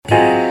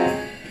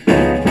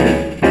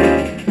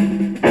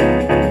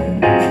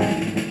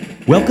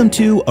Welcome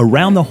to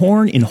Around the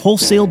Horn in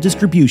Wholesale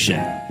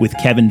Distribution with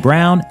Kevin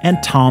Brown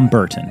and Tom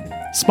Burton.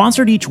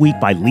 Sponsored each week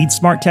by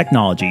LeadSmart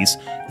Technologies,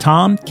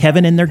 Tom,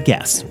 Kevin, and their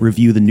guests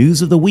review the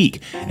news of the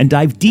week and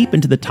dive deep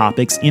into the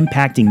topics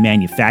impacting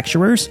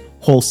manufacturers,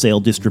 wholesale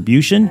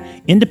distribution,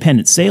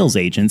 independent sales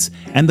agents,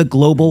 and the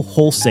global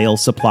wholesale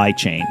supply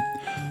chain.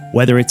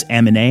 Whether it's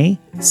M&A,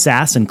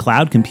 SaaS and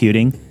cloud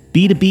computing,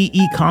 B2B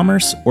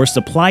e-commerce, or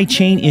supply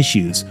chain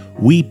issues,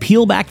 we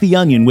peel back the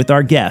onion with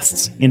our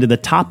guests into the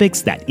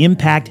topics that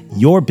impact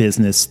your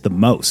business the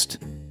most.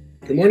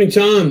 Good morning,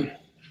 Tom.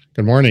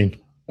 Good morning.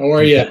 How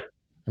are you?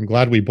 I'm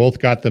glad we both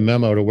got the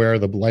memo to wear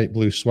the light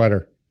blue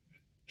sweater.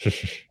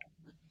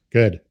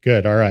 Good.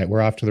 All right.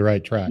 We're off to the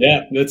right track.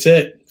 Yeah, that's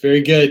it.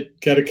 Very good.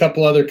 Got a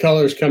couple other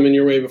colors coming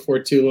your way before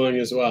too long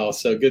as well.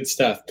 So good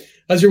stuff.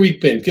 How's your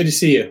week been? Good to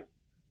see you.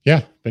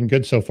 Yeah, been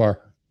good so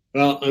far.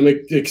 Well, I'm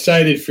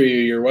excited for you.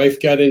 Your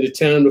wife got into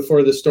town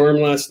before the storm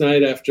last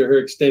night after her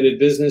extended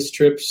business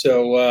trip.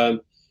 So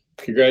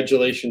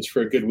congratulations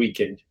for a good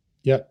weekend.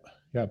 Yep.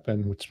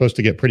 And it's supposed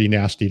to get pretty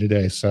nasty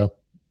today. So.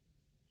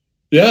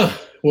 Yeah.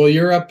 Well,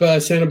 you're up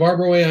Santa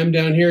Barbara way. I'm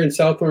down here in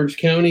South Orange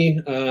County.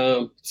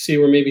 See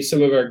where maybe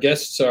some of our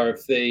guests are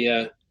if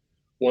they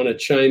want to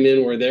chime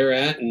in where they're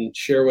at and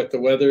share what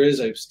the weather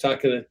is. I was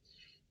talking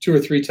 2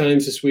 or 3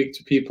 times this week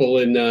to people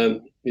in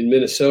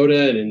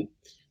Minnesota and in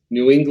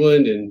New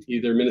England, and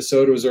either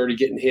Minnesota was already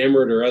getting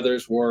hammered or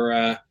others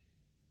were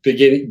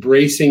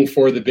bracing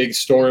for the big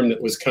storm that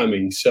was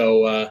coming.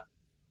 So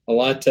a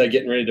lot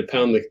getting ready to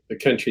pound the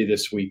country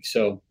this week.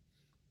 So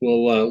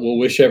we'll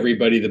wish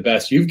everybody the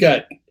best. You've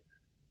got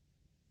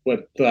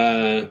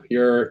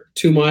you're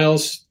 2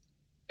 miles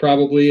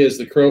probably as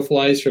the crow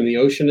flies from the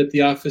ocean at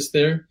the office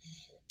there,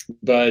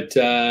 but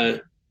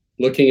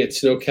looking at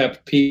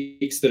snow-capped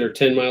peaks that are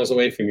 10 miles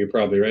away from you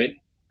probably, right?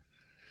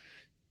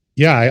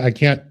 Yeah, I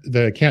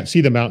can't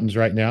see the mountains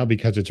right now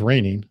because it's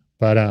raining,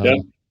 but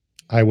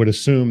I would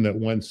assume that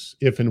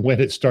if and when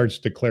it starts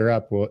to clear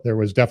up, there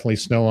was definitely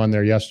snow on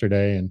there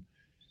yesterday, and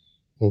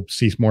we'll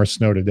see more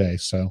snow today.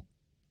 So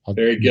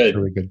very good,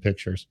 really good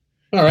pictures.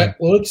 All right,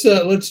 well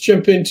let's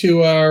jump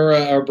into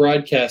our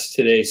broadcast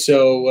today.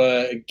 So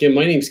again,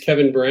 my name's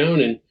Kevin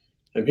Brown, and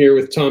I'm here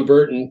with Tom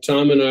Burton.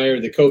 Tom and I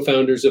are the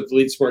co-founders of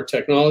LeadSmart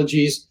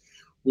Technologies.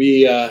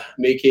 We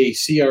make a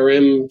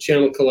CRM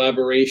channel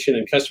collaboration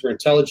and customer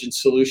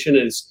intelligence solution.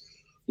 And it's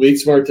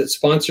LeadSmart that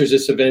sponsors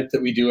this event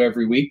that we do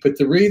every week. But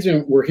the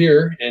reason we're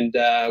here and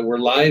we're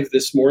live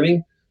this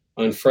morning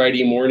on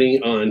Friday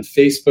morning on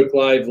Facebook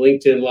Live,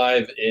 LinkedIn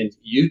Live, and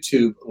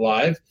YouTube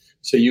Live.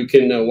 So you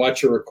can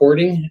watch a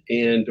recording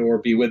and or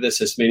be with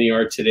us as many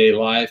are today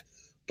live.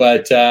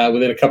 But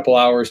within a couple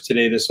hours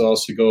today, this will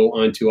also go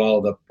onto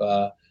all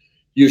the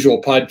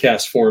usual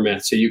podcast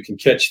format. So you can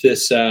catch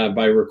this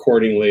by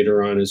recording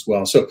later on as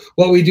well. So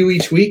what we do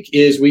each week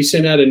is we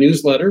send out a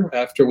newsletter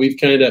after we've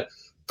kind of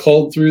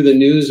culled through the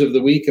news of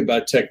the week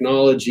about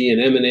technology and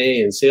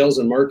M&A and sales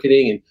and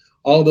marketing and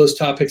all those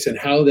topics and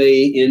how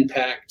they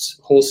impact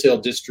wholesale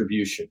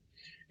distribution.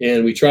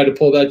 And we try to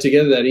pull that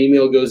together. That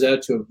email goes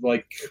out to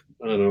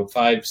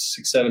 5,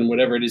 6, 7,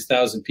 whatever it is,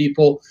 1,000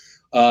 people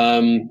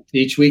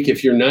each week.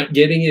 If you're not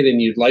getting it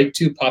and you'd like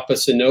to, pop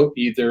us a note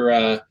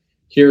either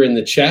here in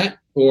the chat,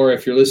 or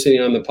if you're listening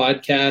on the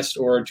podcast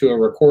or to a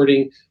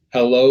recording,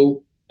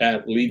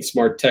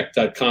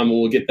 hello@leadsmarttech.com, and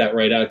we'll get that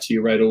right out to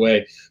you right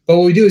away. But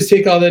what we do is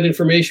take all that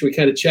information, we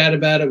kind of chat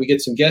about it, we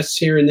get some guests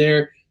here and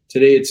there.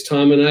 Today it's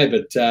Tom and I,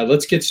 but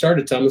let's get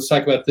started, Tom. Let's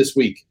talk about this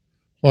week.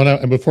 Well,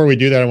 and before we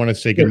do that, I want to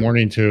say good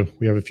morning to,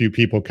 we have a few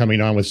people coming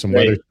on with some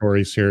weather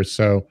stories here.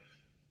 So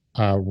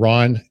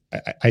Ron,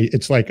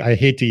 it's like, I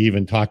hate to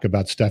even talk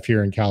about stuff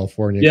here in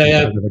California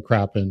compared to the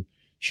crap in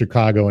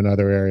Chicago and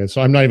other areas. So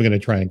I'm not even going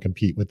to try and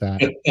compete with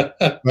that.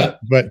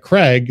 but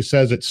Craig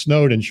says it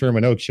snowed in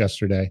Sherman Oaks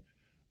yesterday.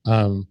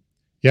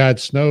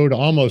 It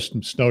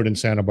almost snowed in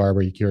Santa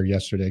Barbara here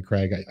yesterday,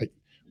 Craig.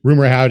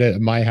 Rumor had it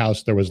at my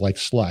house, there was like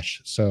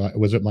slush. So I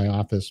was at my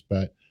office,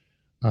 but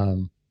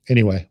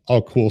anyway,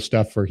 all cool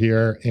stuff for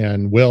here.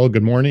 And Will,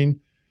 good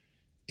morning.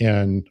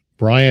 And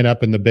Brian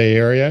up in the Bay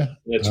Area.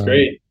 That's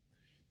great.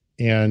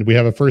 And we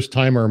have a first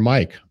timer,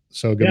 Mike.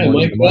 So good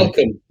morning, Mike.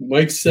 Welcome.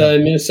 Mike's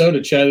in Minnesota.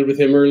 Chatted with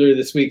him earlier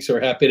this week, so we're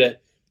happy to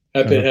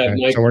have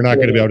Mike. So we're not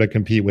going to be able to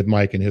compete with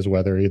Mike and his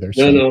weather either.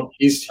 So. No,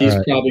 he's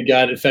probably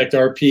got it. In fact,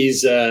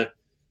 RP's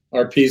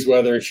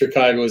weather in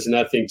Chicago is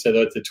nothing to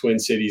what the Twin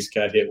Cities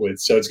got hit with.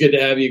 So it's good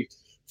to have you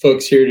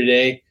folks here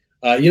today.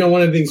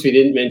 One of the things we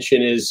didn't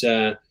mention is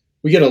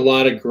we get a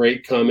lot of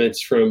great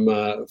comments from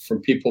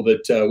people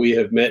that we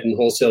have met in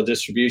wholesale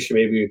distribution,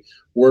 maybe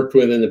worked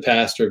with in the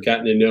past or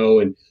gotten to know.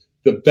 And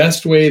the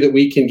best way that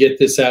we can get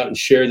this out and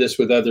share this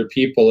with other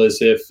people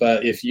is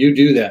if you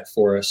do that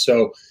for us.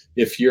 So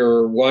if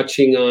you're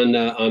watching on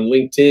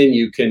LinkedIn,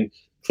 you can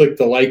click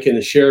the like and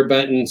the share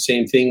button.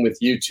 Same thing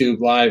with YouTube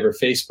Live or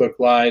Facebook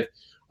Live.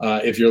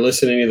 If you're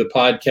listening to the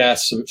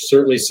podcast,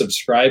 certainly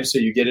subscribe so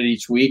you get it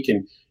each week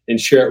and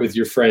share it with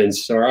your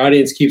friends. So our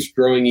audience keeps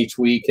growing each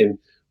week, and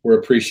we're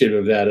appreciative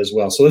of that as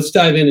well. So let's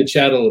dive in and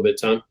chat a little bit,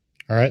 Tom.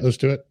 All right, let's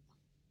do it.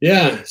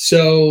 Yeah.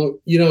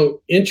 So,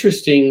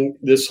 interesting,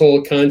 this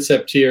whole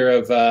concept here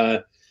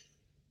of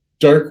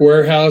dark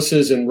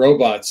warehouses and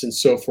robots and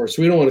so forth.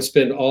 So we don't want to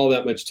spend all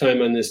that much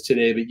time on this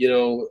today, but,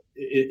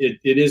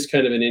 it is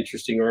kind of an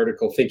interesting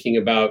article thinking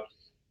about,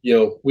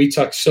 we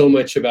talk so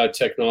much about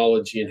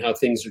technology and how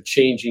things are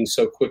changing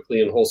so quickly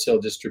in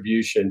wholesale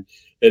distribution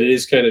that it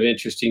is kind of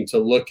interesting to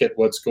look at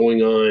what's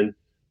going on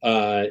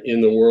in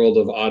the world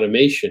of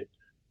automation.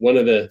 One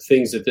of the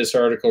things that this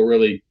article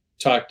really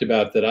talked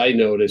about that I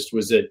noticed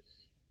was that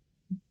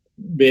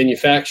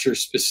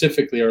manufacturers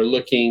specifically are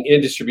looking,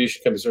 and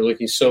distribution companies are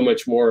looking so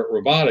much more at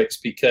robotics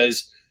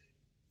because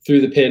through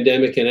the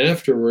pandemic and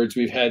afterwards,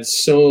 we've had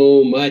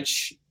so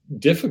much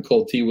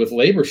difficulty with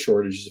labor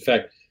shortages. In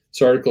fact,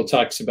 this article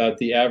talks about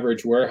the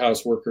average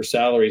warehouse worker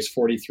salary is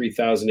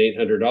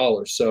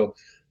 $43,800. So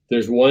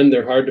there's one,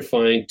 they're hard to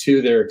find.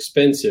 Two, they're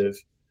expensive.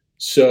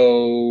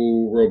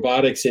 So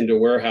robotics into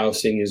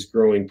warehousing is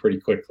growing pretty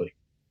quickly.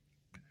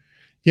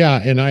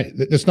 Yeah, and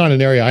it's not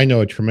an area I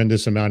know a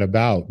tremendous amount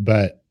about,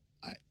 but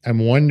I'm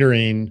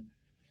wondering,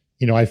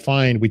 I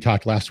find we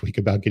talked last week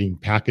about getting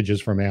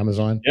packages from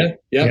Amazon.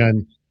 Yeah.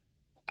 And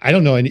I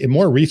don't know, and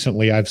more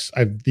recently,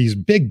 I've these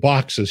big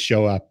boxes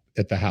show up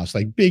at the house,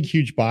 like big,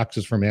 huge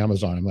boxes from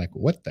Amazon. I'm like,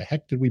 what the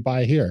heck did we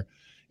buy here?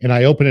 And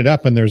I open it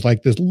up and there's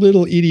like this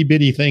little itty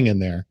bitty thing in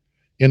there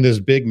in this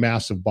big,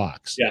 massive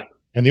box. Yeah.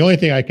 And the only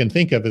thing I can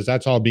think of is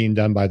that's all being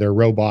done by their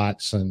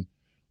robots and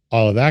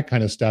all of that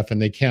kind of stuff. And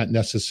they can't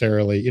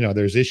necessarily,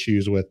 there's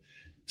issues with,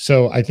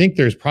 so I think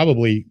there's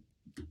probably,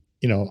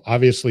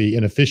 obviously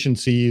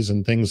inefficiencies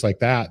and things like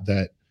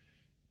that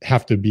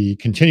have to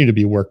continue to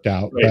be worked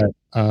out. Right.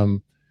 But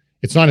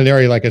it's not an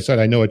area, like I said,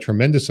 I know a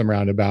tremendous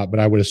amount about, but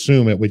I would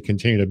assume it would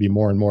continue to be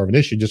more and more of an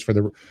issue just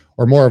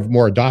or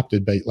more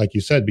adopted, but like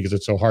you said, because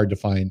it's so hard to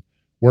find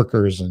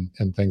workers and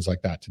things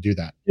like that to do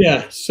that.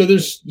 Yeah. So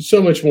there's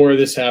so much more of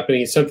this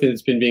happening. It's something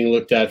that's been being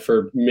looked at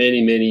for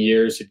many, many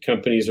years, that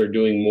companies are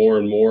doing more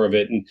and more of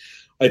it. And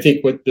I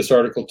think what this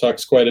article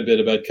talks quite a bit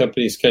about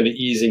companies kind of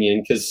easing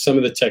in, because some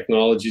of the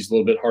technology is a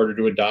little bit harder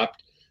to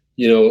adopt.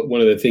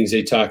 One of the things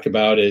they talk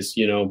about is,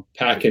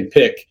 pack and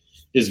pick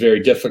is very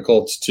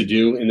difficult to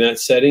do in that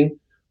setting.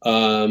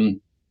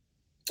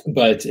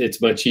 But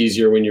it's much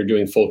easier when you're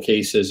doing full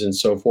cases and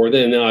so forth.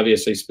 And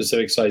obviously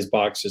specific size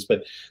boxes,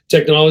 but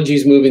technology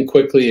is moving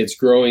quickly. It's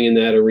growing in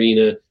that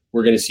arena.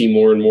 We're going to see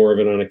more and more of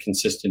it on a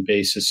consistent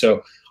basis.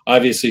 So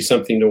obviously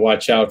something to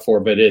watch out for,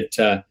 but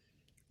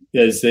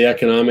as the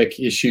economic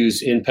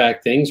issues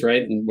impact things,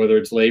 right? And whether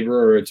it's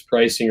labor or it's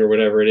pricing or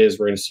whatever it is,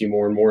 we're going to see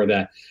more and more of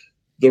that.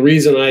 The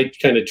reason I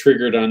kind of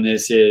triggered on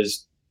this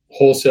is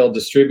wholesale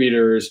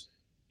distributors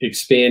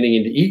expanding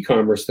into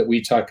e-commerce that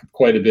we talk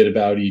quite a bit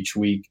about each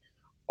week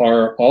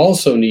are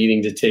also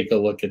needing to take a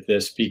look at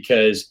this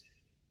because,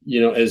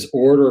 as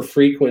order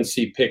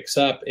frequency picks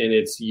up and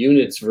it's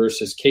units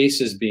versus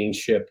cases being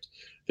shipped,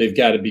 they've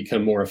got to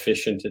become more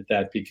efficient at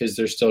that because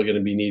they're still going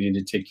to be needing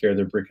to take care of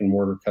their brick and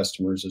mortar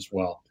customers as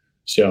well.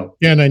 So,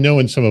 yeah. And I know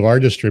in some of our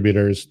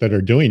distributors that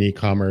are doing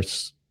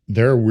e-commerce,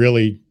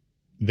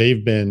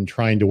 they've been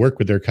trying to work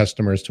with their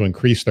customers to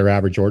increase their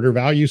average order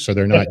value. So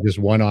they're not just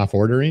one-off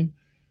ordering.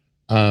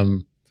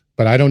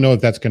 But I don't know if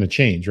that's going to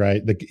change,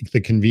 right?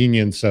 The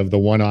convenience of the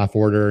one-off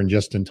order and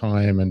just in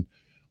time and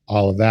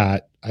all of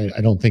that, I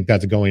don't think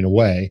that's going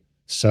away.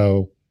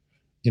 So,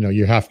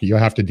 you have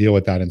to deal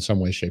with that in some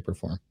way, shape, or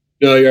form.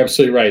 No, you're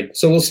absolutely right.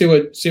 So we'll see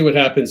what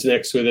happens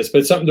next with this, but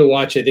it's something to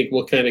watch. I think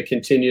we'll kind of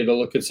continue to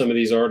look at some of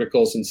these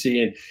articles and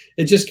see, and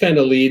it just kind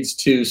of leads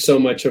to so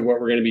much of what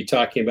we're going to be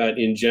talking about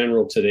in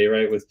general today,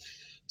 right? With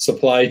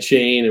supply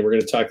chain, and we're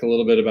going to talk a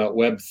little bit about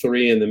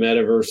Web3 and the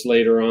MetaVerse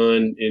later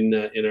on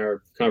in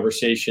our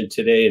conversation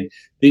today. And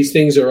these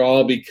things are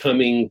all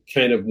becoming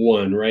kind of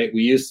one, right?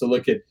 We used to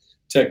look at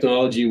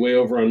technology way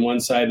over on one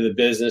side of the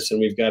business, and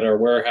we've got our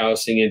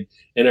warehousing,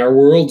 and our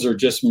worlds are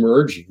just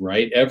merging,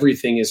 right?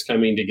 Everything is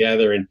coming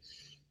together, and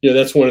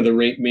that's one of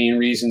the main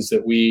reasons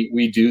that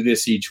we do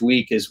this each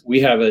week is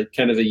we have a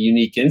kind of a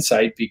unique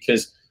insight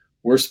because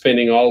we're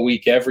spending all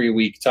week, every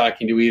week,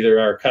 talking to either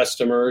our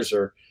customers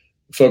or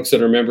folks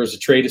that are members of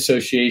trade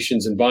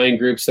associations and buying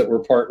groups that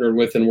we're partnered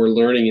with, and we're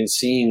learning and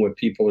seeing what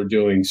people are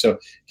doing. So it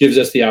gives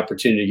us the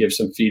opportunity to give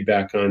some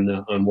feedback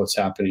on what's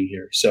happening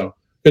here. So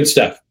good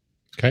stuff.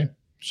 Okay.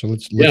 So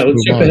let's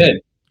jump ahead.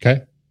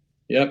 Okay.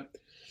 Yep.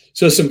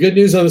 So some good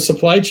news on the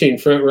supply chain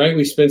front, right?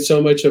 We spent so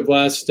much of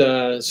last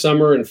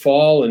summer and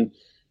fall and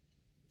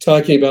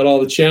talking about all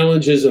the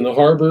challenges in the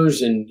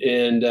harbors and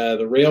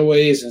the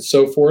railways and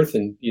so forth.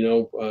 And,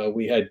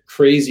 we had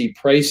crazy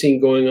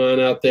pricing going on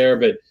out there,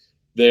 but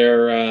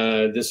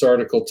this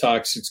article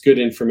it's good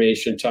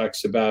information,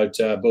 talks about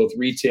both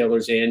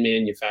retailers and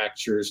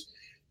manufacturers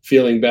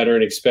feeling better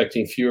and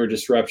expecting fewer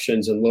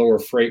disruptions and lower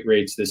freight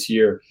rates this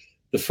year.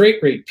 The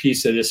freight rate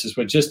piece of this is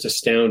what just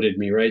astounded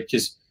me, right?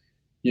 Because,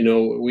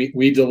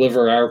 we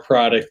deliver our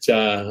product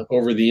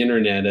over the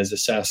internet as a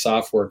SaaS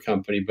software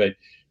company, but,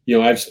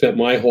 I've spent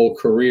my whole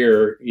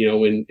career,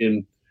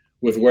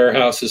 with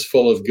warehouses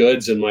full of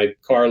goods and my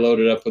car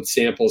loaded up with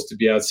samples to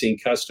be out seeing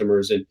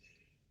customers. And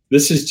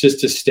this is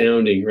just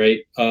astounding, right?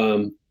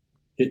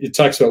 It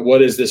talks about what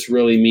does this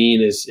really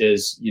mean is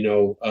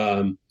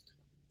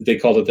they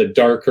called it the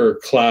darker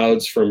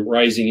clouds from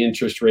rising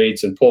interest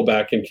rates and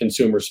pullback in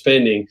consumer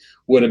spending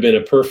would have been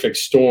a perfect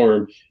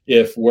storm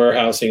if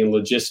warehousing and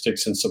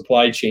logistics and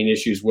supply chain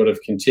issues would have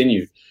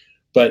continued.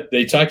 But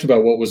they talked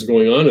about what was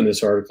going on in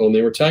this article, and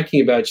they were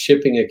talking about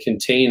shipping a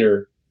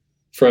container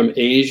from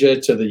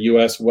Asia to the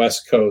U.S.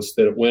 West Coast,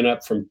 that it went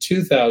up from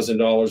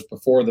 $2,000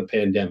 before the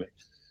pandemic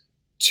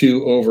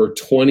to over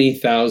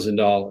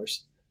 $20,000.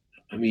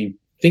 I mean,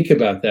 think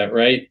about that,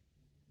 right?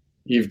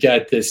 You've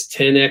got this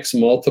 10x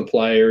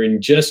multiplier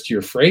in just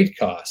your freight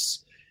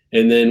costs.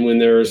 And then when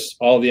there's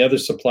all the other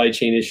supply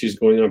chain issues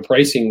going on,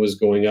 pricing was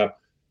going up.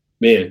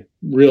 Man,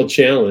 real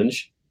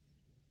challenge.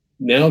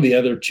 Now the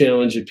other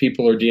challenge that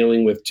people are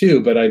dealing with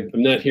too, but I'm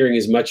not hearing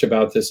as much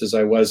about this as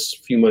I was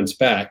a few months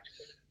back,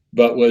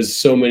 but was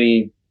so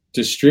many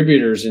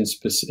distributors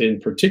in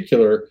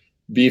particular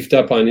beefed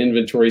up on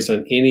inventories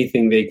on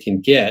anything they can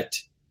get,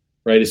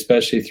 right?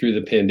 Especially through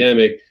the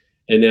pandemic.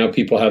 And now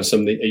people have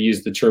they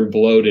use the term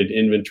bloated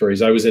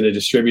inventories. I was in a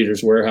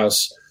distributor's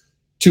warehouse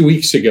 2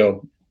 weeks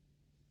ago,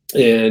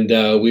 and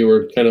we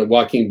were kind of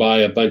walking by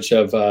a bunch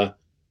of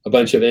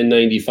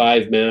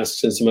N95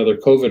 masks and some other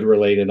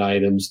COVID-related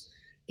items.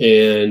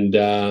 And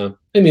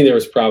there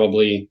was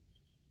probably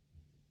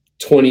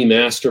 20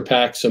 master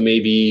packs, so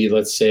maybe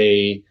let's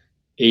say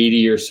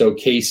 80 or so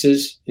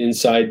cases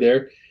inside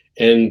there.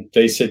 And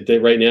they said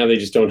that right now they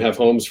just don't have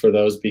homes for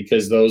those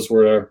because those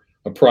were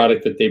a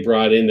product that they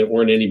brought in that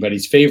weren't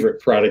anybody's favorite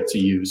product to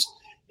use.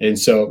 And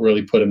so it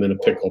really put them in a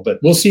pickle. But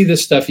we'll see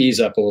this stuff ease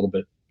up a little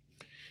bit.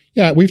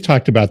 Yeah, we've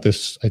talked about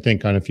this, I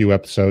think, on a few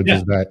episodes,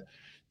 is that,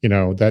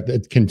 that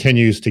it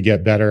continues to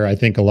get better. I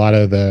think a lot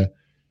of the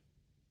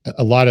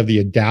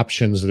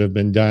adaptions that have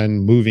been done,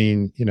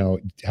 moving,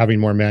 having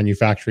more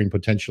manufacturing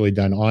potentially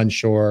done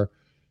onshore,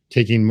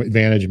 taking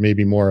advantage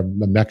maybe more of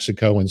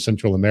Mexico and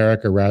Central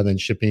America rather than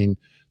shipping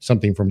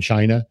something from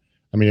China.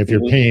 I mean, if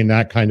you're paying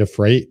that kind of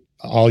freight,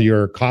 all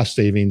your cost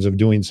savings of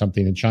doing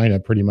something in China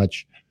pretty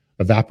much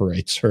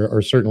evaporates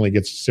or certainly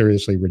gets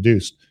seriously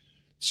reduced.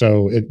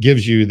 So it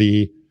gives you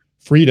the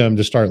freedom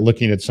to start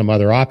looking at some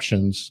other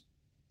options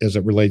as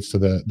it relates to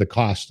the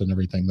cost and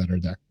everything that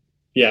are there.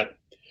 Yeah.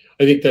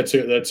 I think that's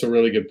a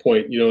really good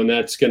point, and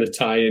that's going to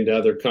tie into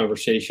other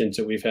conversations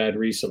that we've had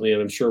recently,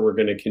 and I'm sure we're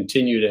going to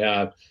continue to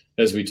have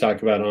as we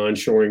talk about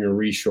onshoring or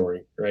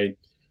reshoring, right?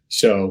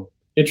 So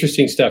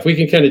interesting stuff. We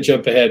can kind of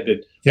jump ahead, but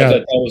I thought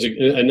that was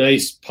a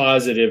nice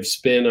positive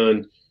spin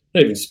on,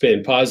 not even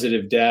spin,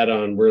 positive data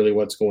on really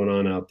what's going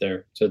on out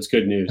there. So it's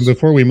good news. And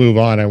before we move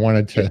on, I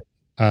wanted to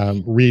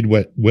read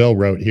what Will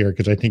wrote here,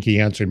 because I think he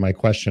answered my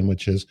question,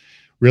 which is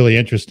really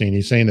interesting.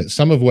 He's saying that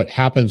some of what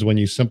happens when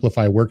you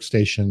simplify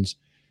workstations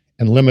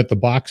and limit the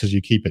boxes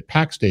you keep at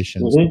pack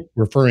stations,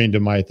 referring to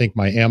my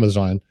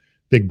Amazon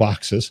big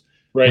boxes.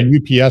 Right. When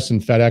UPS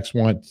and FedEx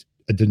want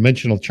a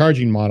dimensional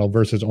charging model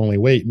versus only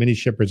weight, many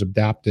shippers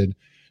adapted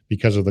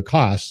because of the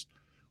costs.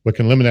 What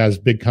can limit as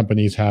big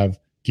companies have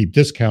deep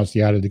discounts,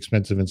 the added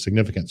expensive and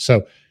significant.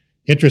 So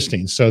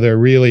interesting. So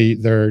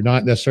they're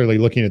not necessarily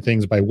looking at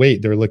things by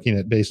weight. They're looking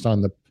at based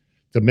on the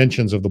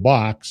dimensions of the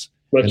box.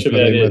 Much of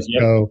that is.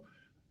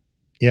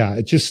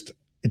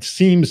 It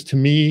seems to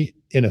me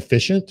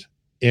inefficient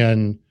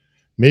and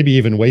maybe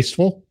even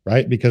wasteful,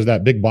 right? Because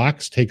that big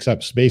box takes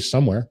up space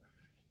somewhere,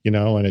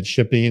 and it's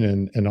shipping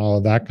and all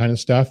of that kind of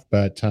stuff.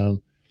 But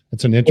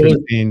it's an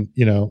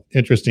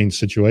interesting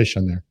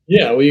situation there.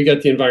 Yeah, well, you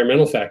got the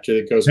environmental factor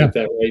that goes with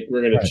that, right?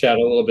 We're going to chat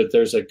a little bit.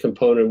 There's a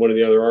component in one of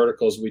the other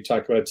articles we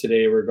talk about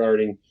today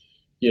regarding,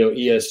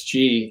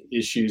 ESG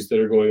issues that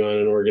are going on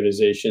in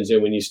organizations.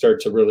 And when you start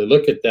to really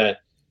look at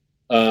that,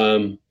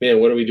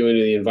 what are we doing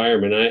to the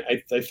environment?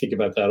 I think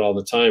about that all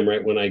the time,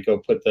 right? When I go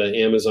put the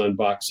Amazon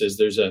boxes,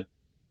 there's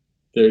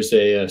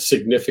a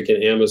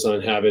significant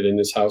Amazon habit in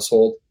this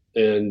household.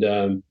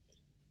 And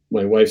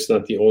my wife's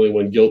not the only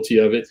one guilty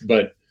of it.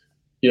 But,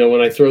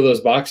 when I throw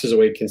those boxes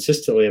away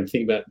consistently, I'm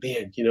thinking about,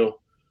 man,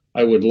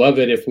 I would love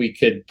it if we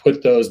could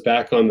put those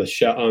back on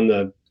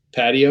the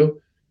patio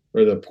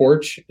or the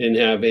porch and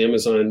have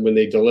Amazon, when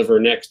they deliver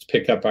next,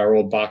 pick up our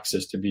old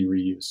boxes to be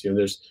reused.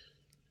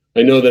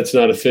 I know that's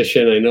not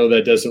efficient. I know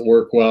that doesn't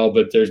work well,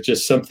 but there's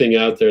just something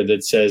out there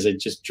that says it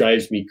just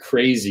drives me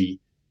crazy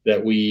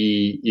that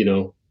we,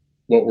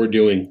 what we're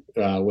doing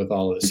with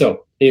all of this.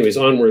 So anyways,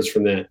 onwards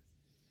from that.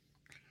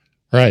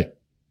 All right.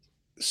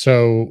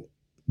 So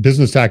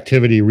business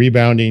activity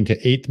rebounding to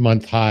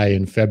 8th-month high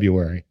in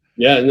February.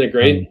 Yeah. Isn't that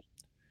great?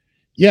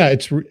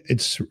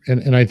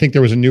 And I think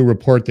there was a new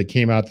report that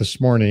came out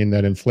this morning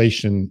that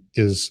inflation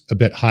is a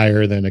bit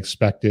higher than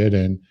expected.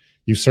 And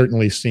you've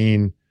certainly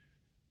seen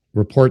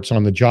reports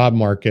on the job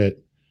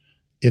market.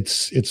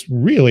 It's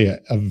really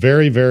a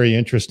very, very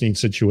interesting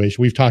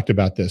situation. We've talked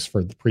about this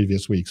for the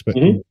previous weeks, but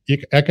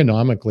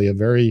economically,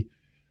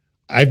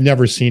 I've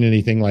never seen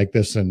anything like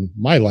this in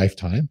my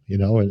lifetime,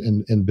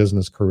 in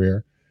business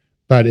career.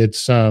 But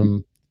it's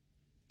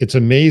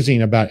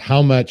amazing about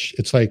how much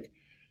it's like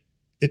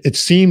it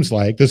seems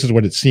like this is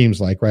what it seems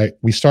like, right?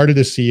 We started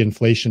to see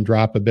inflation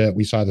drop a bit.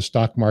 We saw the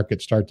stock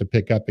market start to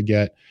pick up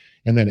again.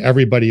 And then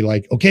everybody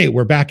like, okay,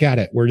 we're back at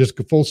it. We're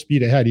just full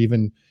speed ahead,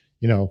 even,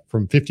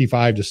 from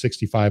 55 to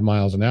 65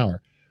 miles an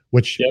hour,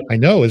 which I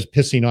know is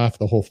pissing off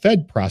the whole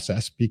Fed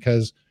process,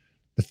 because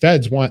the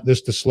Feds want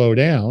this to slow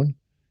down.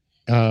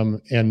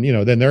 And,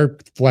 then they're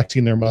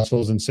flexing their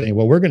muscles and saying,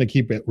 well, we're going to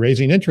keep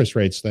raising interest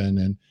rates then.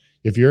 And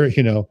if you're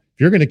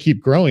going to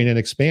keep growing and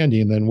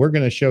expanding, then we're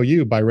going to show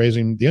you by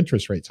raising the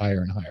interest rates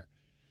higher and higher.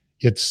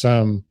 It's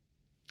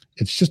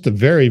just a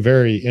very,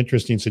 very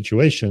interesting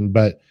situation.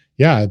 But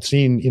yeah, I've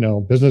seen,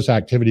 business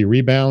activity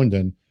rebound,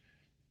 and,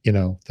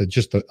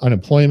 the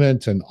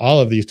unemployment and all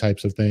of these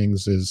types of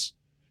things is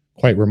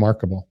quite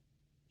remarkable.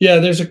 Yeah,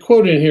 there's a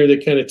quote in here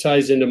that kind of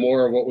ties into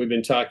more of what we've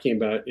been talking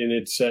about. And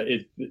it's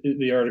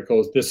the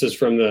article, this is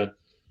from the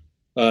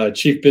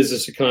chief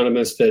business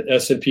economist at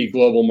S&P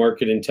Global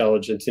Market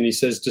Intelligence. And he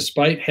says,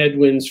 despite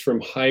headwinds from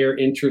higher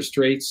interest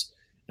rates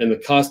and the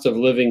cost of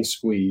living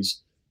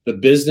squeeze, the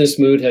business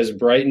mood has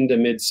brightened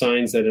amid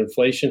signs that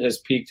inflation has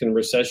peaked and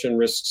recession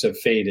risks have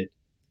faded.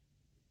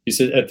 He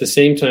said, at the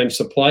same time,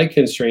 supply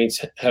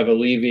constraints have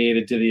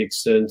alleviated to the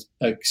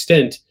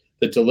extent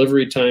that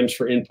delivery times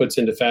for inputs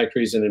into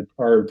factories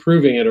are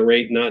improving at a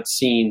rate not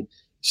seen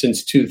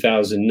since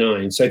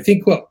 2009. So I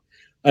think,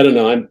 I don't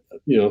know, I'm,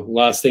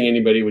 last thing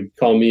anybody would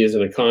call me as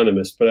an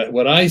economist, but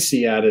what I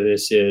see out of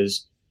this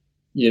is,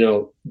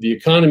 the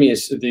economy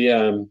is,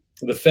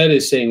 the Fed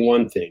is saying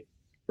one thing,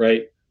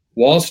 right?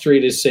 Wall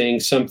Street is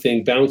saying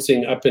something,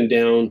 bouncing up and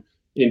down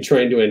in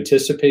trying to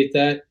anticipate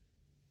that.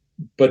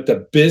 But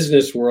the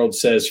business world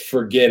says,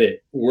 forget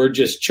it. We're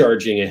just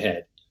charging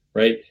ahead,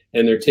 right?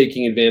 And they're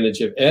taking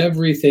advantage of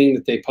everything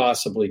that they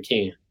possibly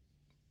can,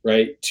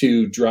 right,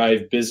 to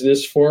drive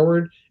business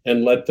forward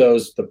and let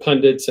the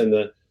pundits and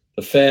the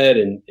Fed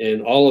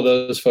and all of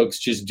those folks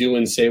just do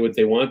and say what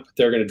they want, but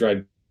they're going to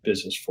drive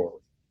business forward.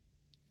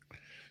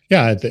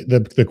 Yeah,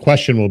 the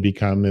question will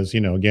become is,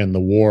 again, the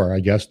war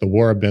against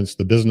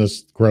the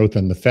business growth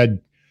and the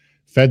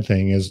Fed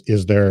thing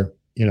is there,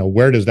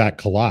 where does that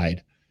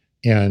collide?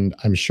 And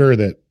I'm sure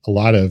that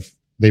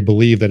they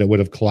believe that it would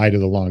have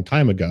collided a long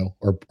time ago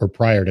or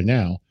prior to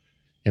now.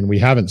 And we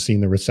haven't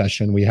seen the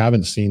recession. We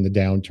haven't seen the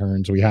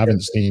downturns. We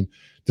haven't seen,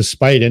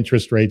 despite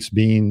interest rates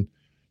being,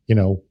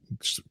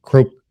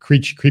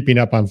 creeping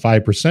up on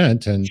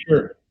 5%. And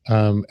sure.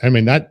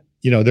 That,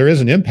 there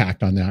is an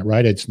impact on that,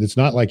 right? It's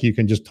not like you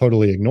can just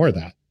totally ignore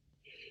that.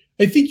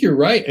 I think you're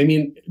right.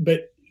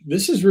 But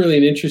this is really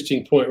an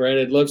interesting point, right?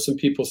 I'd love some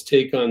people's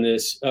take on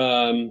this.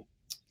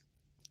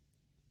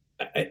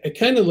 I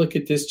kind of look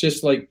at this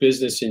just like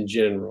business in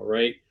general,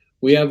 right?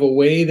 We have a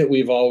way that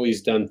we've always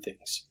done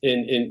things.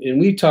 And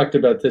we talked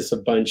about this a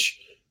bunch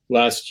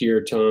last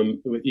year,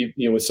 Tom,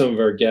 with some of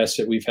our guests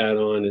that we've had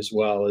on as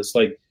well. It's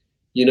like,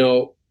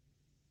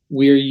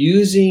 we're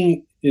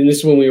using, and this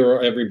is when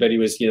everybody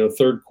was,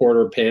 third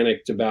quarter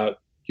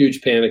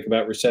huge panic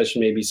about recession,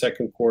 maybe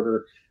second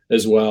quarter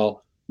as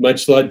well.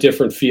 Much lot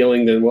different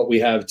feeling than what we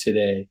have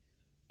today.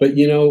 But,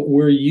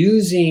 we're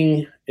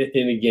using,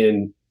 and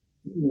again,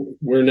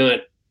 we're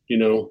not,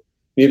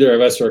 neither of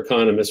us are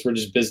economists. We're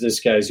just business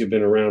guys who've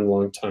been around a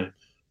long time.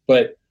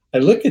 But I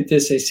look at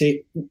this, I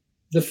say,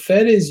 the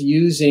Fed is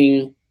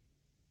using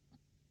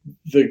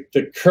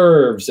the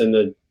curves and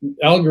the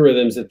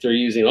algorithms that they're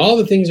using, all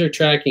the things they're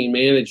tracking,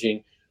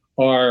 managing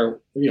are,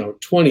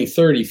 20,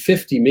 30,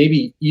 50,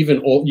 maybe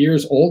even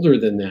years older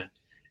than that.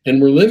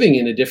 And we're living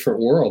in a different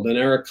world and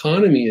our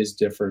economy is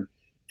different.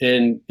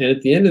 And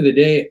at the end of the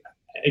day,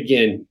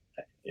 again,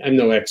 I'm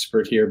no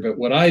expert here, but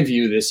what I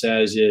view this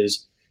as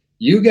is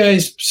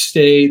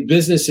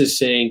business is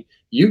saying,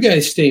 you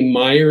guys stay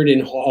mired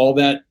in all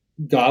that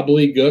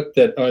gobbledygook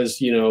that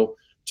was,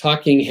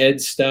 talking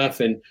head stuff,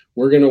 and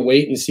we're going to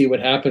wait and see what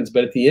happens.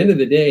 But at the end of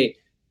the day,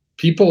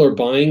 people are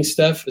buying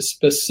stuff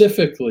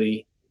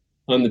specifically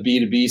on the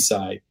B2B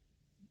side.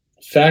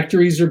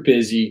 Factories are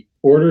busy,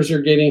 orders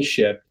are getting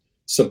shipped,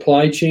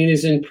 supply chain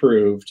is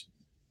improved.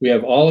 We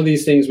have all of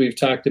these things we've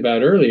talked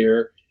about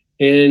earlier,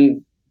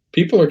 and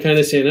people are kind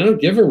of saying, I don't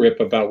give a rip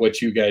about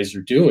what you guys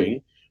are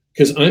doing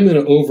because I'm going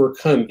to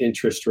overcome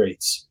interest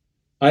rates.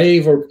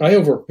 You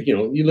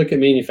look at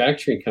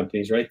manufacturing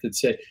companies, right, that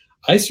say,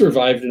 I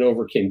survived and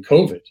overcame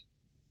COVID.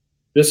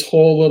 This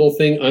whole little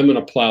thing, I'm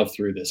going to plow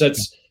through this.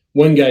 That's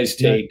one guy's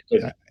take.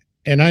 Yeah.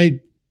 And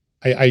I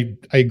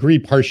agree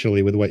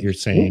partially with what you're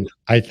saying.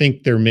 I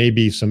think there may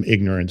be some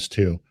ignorance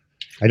too.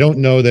 I don't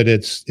know that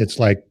it's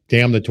like,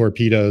 damn the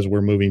torpedoes,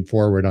 we're moving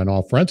forward on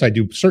all fronts. I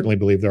do certainly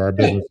believe there are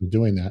businesses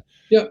doing that.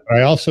 Yeah. But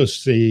I also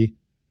see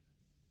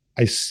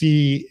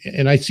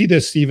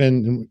this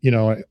even,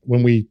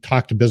 when we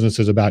talk to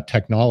businesses about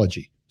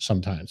technology,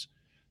 sometimes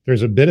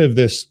there's a bit of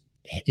this,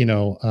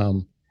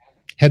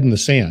 head in the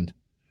sand.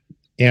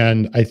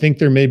 And I think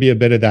there may be a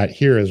bit of that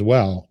here as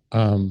well.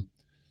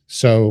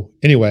 So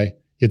anyway,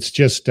 it's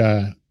just,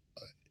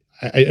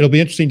 it'll be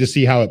interesting to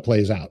see how it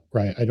plays out,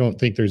 right? I don't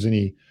think there's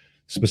any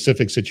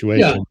specific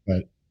situation,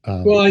 but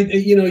well,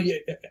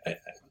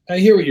 I I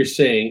hear what you're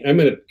saying. I'm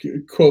going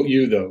to quote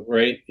you though,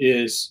 right?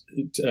 Is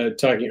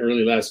talking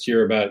early last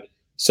year about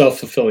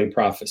self-fulfilling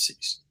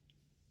prophecies,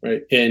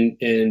 right? And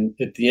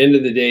at the end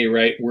of the day,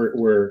 right,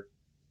 we're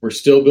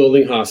still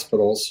building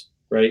hospitals,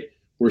 right?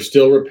 We're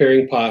still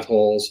repairing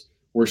potholes.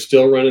 We're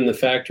still running the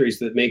factories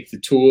that make the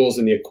tools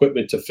and the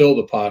equipment to fill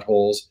the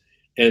potholes.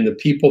 And the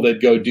people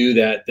that go do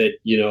that,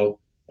 you know,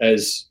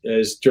 as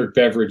Dirk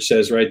Beveridge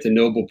says, right, the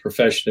noble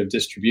profession of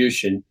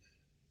distribution,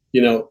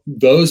 you know,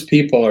 those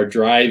people are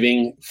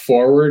driving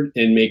forward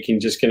and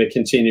just going to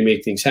continue to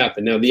make things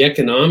happen. Now, the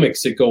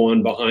economics that go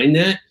on behind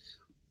that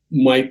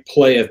might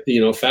play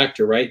a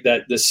factor, right?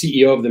 That the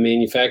CEO of the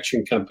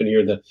manufacturing company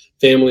or the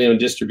family-owned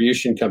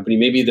distribution company,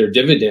 maybe their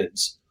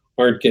dividends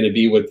aren't going to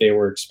be what they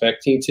were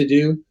expecting to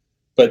do.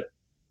 But,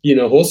 you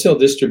know, wholesale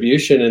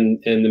distribution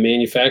and the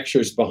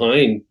manufacturers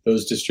behind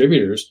those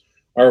distributors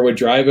are what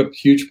drive a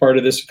huge part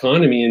of this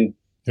economy, and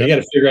they got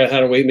to figure out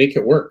how to make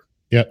it work.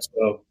 Yep.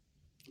 So,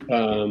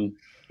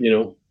 you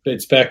know,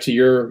 it's back to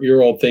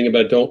your old thing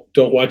about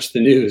don't watch the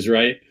news,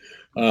 right?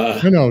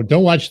 No,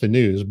 don't watch the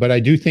news. But I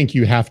do think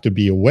you have to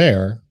be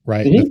aware,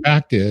 right? Mm-hmm. The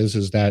fact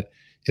is that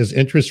as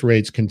interest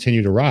rates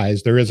continue to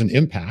rise, there is an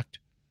impact.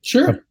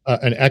 Sure.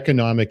 An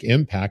economic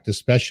impact,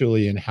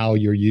 especially in how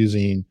you're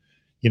using,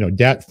 you know,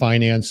 debt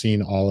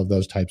financing, all of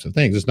those types of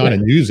things. It's not a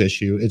news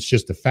issue. It's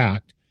just a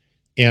fact.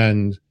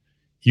 And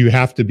you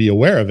have to be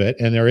aware of it.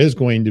 And there is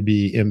going to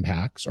be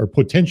impacts, or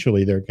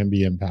potentially there can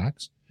be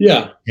impacts.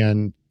 Yeah.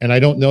 And I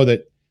don't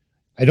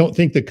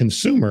think the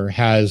consumer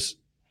has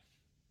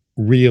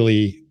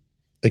really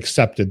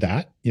accepted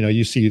that. You know,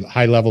 you see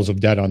high levels of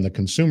debt on the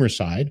consumer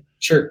side.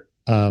 Sure.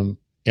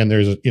 And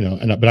there's, you know,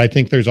 but I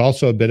think there's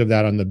also a bit of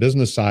that on the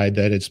business side,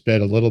 that it's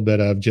been a little bit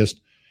of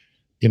just,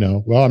 you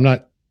know, well,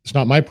 it's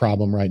not my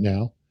problem right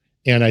now.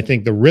 And I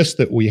think the risk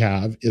that we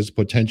have is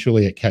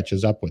potentially it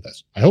catches up with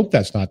us. I hope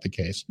that's not the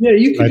case. Yeah,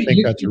 I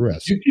think that's a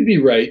risk. You could be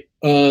right.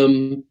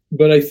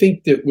 But I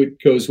think that what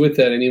goes with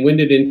that, I mean, when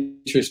did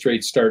interest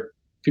rates start,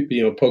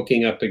 you know,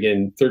 poking up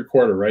again? Third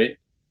quarter, right?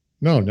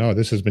 No,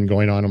 this has been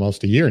going on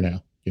almost a year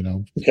now, you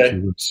know. Okay.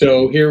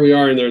 So here we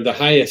are, and they're the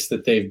highest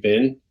that they've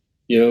been.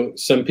 You know,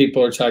 some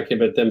people are talking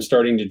about them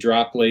starting to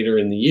drop later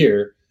in the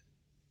year.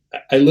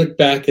 I look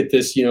back at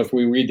this, you know, if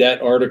we read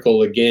that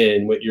article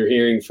again, what you're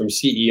hearing from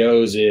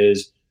CEOs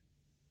is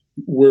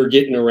we're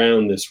getting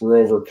around this, we're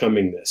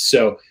overcoming this.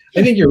 So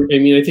I think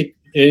I think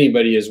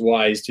anybody is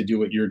wise to do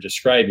what you're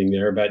describing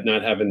there about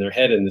not having their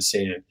head in the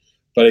sand.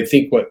 But I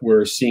think what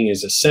we're seeing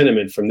as a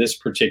sentiment from this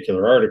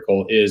particular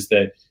article is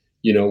that,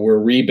 you know, we're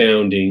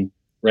rebounding,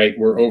 right?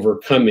 We're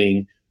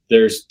overcoming.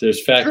 There's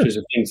factors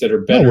of things that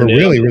are better. No, we're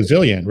really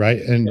resilient,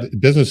 right? And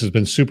business has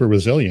been super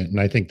resilient,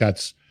 and I think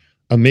that's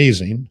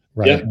amazing,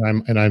 right? Yeah.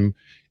 And I'm,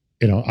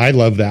 you know, I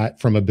love that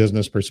from a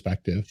business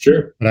perspective.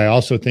 Sure. But I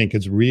also think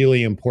it's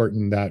really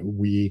important that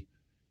we,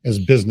 as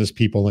business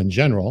people in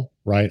general,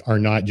 right, are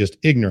not just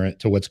ignorant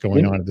to what's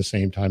going on at the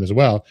same time as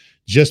well,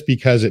 just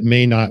because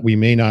we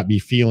may not be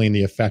feeling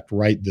the effect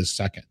right this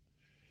second.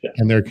 Yeah.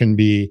 And there can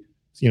be,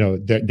 you know,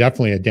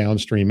 definitely a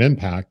downstream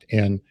impact.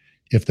 And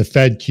if the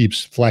Fed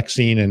keeps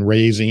flexing and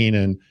raising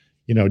and,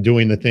 you know,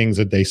 doing the things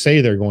that they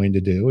say they're going to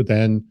do,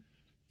 then,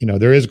 you know,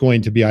 there is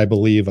going to be, I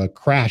believe, a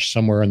crash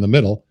somewhere in the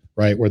middle,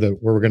 right, where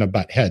we're going to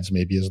butt heads,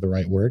 maybe is the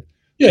right word.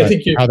 Yeah, I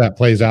think how that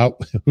plays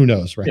out, who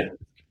knows, right? Yeah.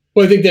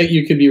 Well, I think that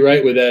you could be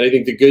right with that. I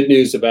think the good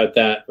news about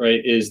that,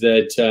 right, is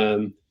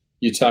that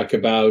you talk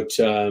about,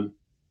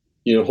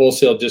 you know,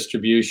 wholesale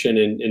distribution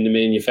and the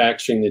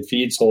manufacturing that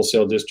feeds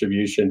wholesale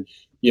distribution.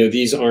 You know,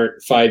 these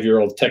aren't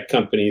 5-year-old tech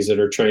companies that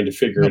are trying to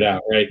figure it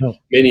out, right? No.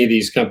 Many of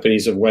these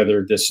companies have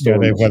weathered this storm.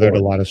 Yeah, they've weathered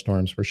a lot of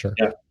storms for sure.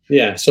 Yeah,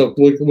 yeah. So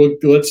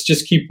let's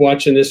just keep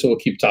watching this, and we'll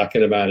keep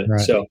talking about it. Right.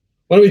 So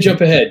why don't we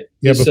jump ahead?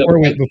 Yeah,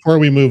 before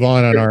we move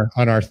on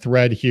our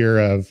thread here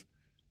of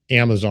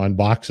Amazon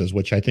boxes,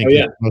 which I think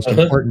is the most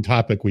important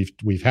topic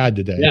we've had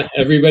today. Yeah,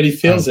 everybody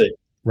feels it.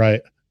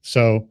 Right.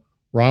 So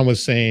Ron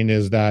was saying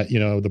is that, you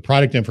know, the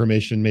product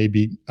information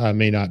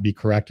may not be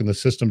correct, and the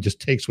system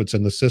just takes what's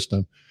in the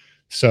system.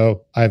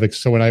 So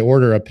when I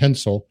order a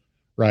pencil,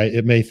 right,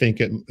 it may think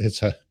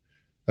it's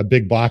a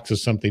big box of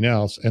something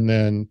else, and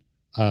then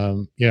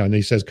you know, and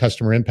he says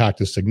customer impact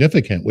is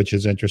significant, which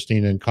is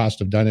interesting, and cost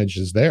of dunnage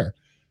is there.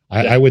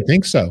 I would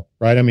think so,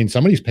 right? I mean,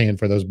 somebody's paying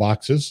for those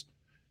boxes,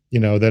 you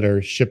know, that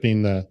are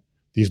shipping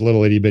these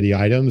little itty bitty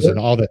items and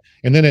all that.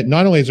 And then it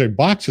not only is there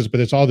boxes, but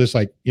it's all this,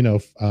 like, you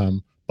know,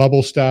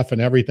 bubble stuff and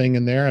everything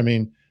in there. I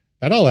mean,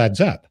 that all adds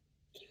up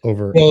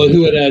over. Well,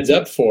 who it adds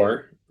up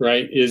for,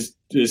 right, is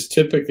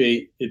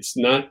typically, it's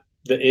not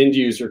the end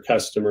user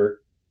customer.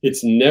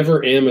 It's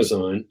never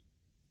Amazon.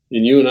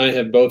 And you and I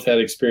have both had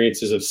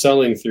experiences of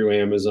selling through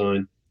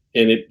Amazon,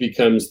 and it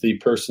becomes the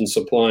person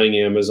supplying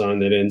Amazon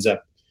that ends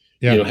up,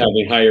 you know,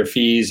 having higher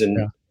fees and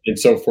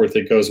so forth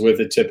that goes with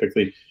it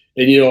typically.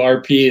 And, you know,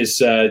 RP is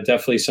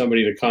definitely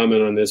somebody to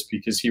comment on this,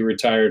 because he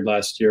retired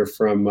last year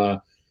from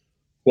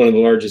one of the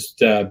largest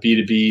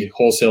B2B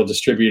wholesale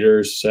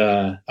distributors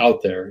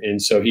out there.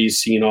 And so he's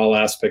seen all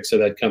aspects of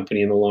that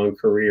company in a long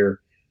career.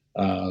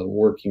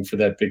 working for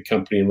that big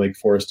company in Lake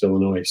Forest,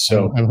 Illinois.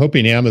 So I'm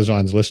hoping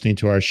Amazon's listening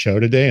to our show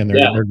today, and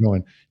they're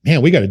going,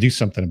 man, we got to do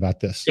something about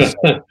this.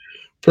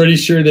 Pretty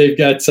sure they've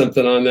got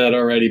something on that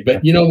already.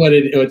 But you know what?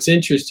 What's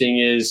interesting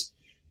is,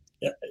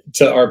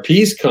 to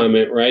RP's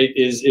comment, right,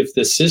 is if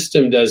the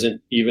system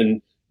doesn't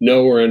even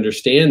know or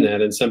understand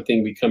that and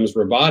something becomes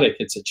robotic,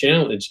 it's a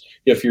challenge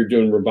if you're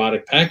doing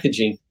robotic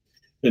packaging.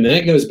 And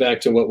that goes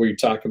back to what we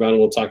talk about, and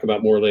we'll talk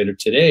about more later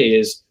today,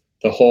 is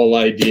the whole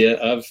idea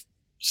of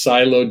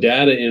siloed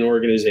data in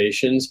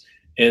organizations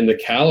and the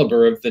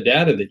caliber of the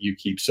data that you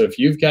keep. So if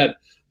you've got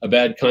a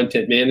bad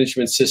content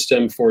management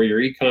system for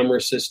your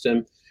e-commerce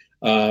system,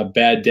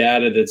 bad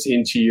data that's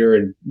into your,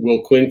 and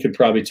Will Quinn could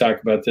probably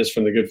talk about this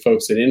from the good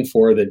folks at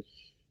Infor that,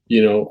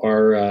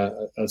 are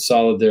a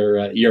solid, their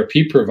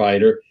ERP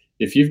provider.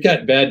 If you've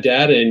got bad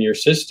data in your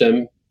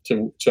system,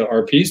 to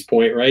RP's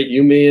point, right,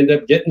 you may end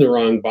up getting the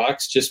wrong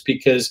box just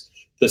because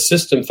the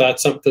system thought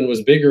something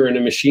was bigger and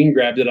a machine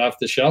grabbed it off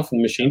the shelf and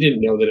the machine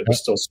didn't know that it was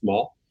still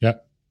small.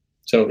 Yep.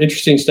 So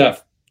interesting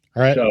stuff.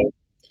 All right. So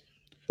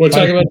we'll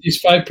talk about these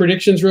 5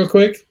 predictions real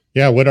quick.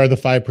 Yeah. What are the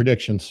 5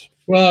 predictions?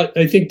 Well,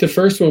 I think the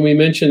first one, we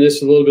mentioned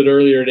this a little bit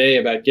earlier today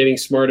about getting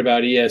smart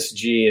about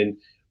ESG, and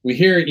we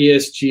hear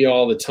ESG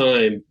all the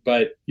time,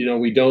 but we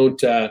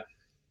don't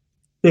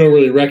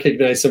really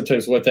recognize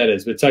sometimes what that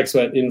is. But it talks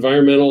about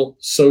environmental,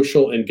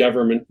 social, and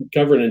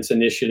governance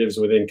initiatives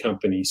within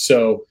companies.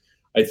 So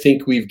I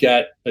think we've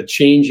got a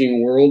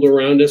changing world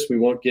around us. We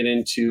won't get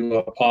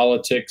into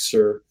politics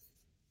or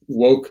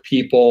woke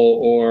people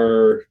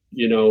or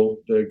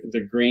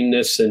the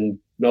greenness and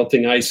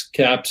melting ice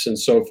caps and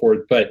so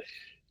forth, but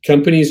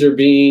companies are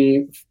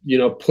being,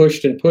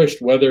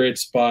 pushed, whether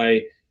it's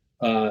by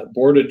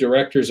board of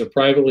directors of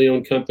privately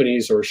owned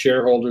companies or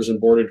shareholders and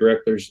board of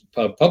directors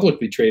of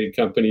publicly traded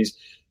companies,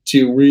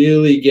 to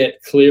really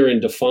get clear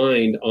and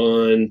defined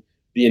on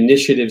the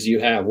initiatives you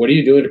have. What are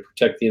you doing to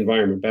protect the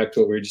environment? Back to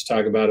what we were just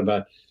talking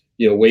about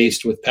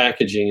waste with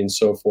packaging and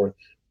so forth.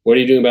 What are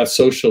you doing about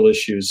social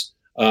issues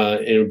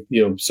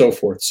and so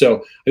forth?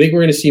 So I think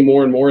we're going to see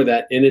more and more of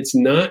that. And it's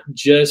not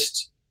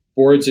just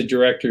boards of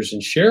directors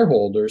and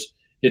shareholders.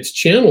 It's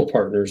channel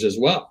partners as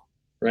well,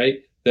 right,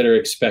 that are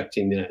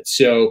expecting that.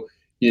 So,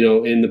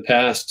 in the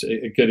past,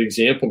 a good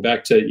example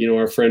back to,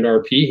 our friend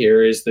RP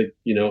here is that,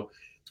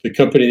 the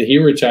company that he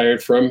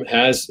retired from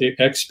has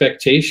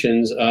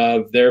expectations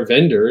of their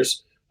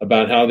vendors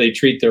about how they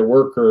treat their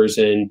workers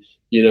and,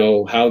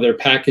 how they're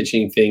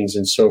packaging things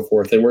and so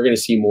forth. And we're going to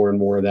see more and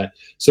more of that.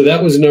 So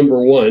that was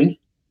number 1.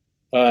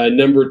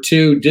 Number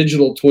 2,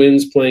 digital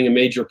twins playing a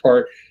major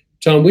part.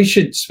 Tom, we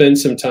should spend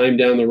some time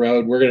down the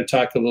road. We're going to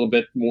talk a little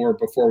bit more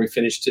before we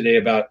finish today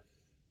about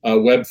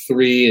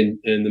Web3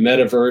 and the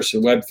MetaVerse,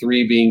 and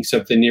Web3 being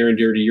something near and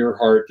dear to your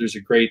heart. There's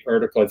a great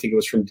article, I think it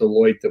was from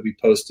Deloitte, that we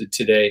posted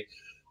today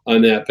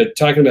on that. But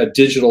talking about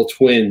digital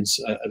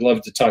twins, I'd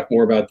love to talk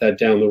more about that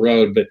down the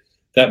road. But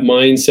that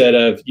mindset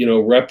of,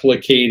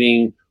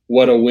 replicating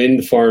what a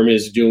wind farm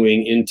is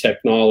doing in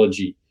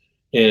technology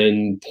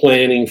and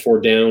planning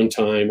for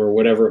downtime or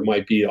whatever it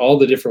might be, all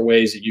the different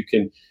ways that you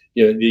can,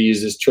 they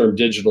use this term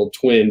digital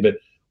twin, but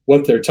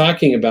what they're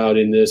talking about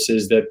in this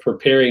is that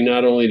preparing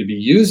not only to be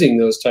using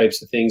those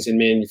types of things in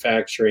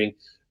manufacturing,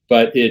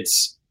 but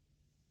it's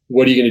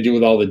what are you going to do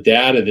with all the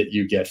data that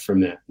you get from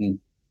that? And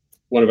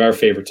one of our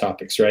favorite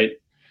topics, right?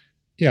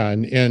 Yeah.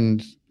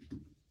 And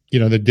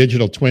the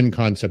digital twin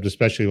concept,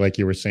 especially like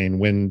you were saying,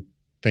 wind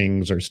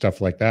things or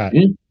stuff like that,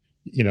 Mm-hmm.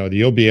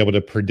 You'll be able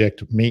to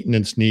predict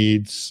maintenance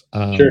needs.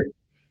 Sure.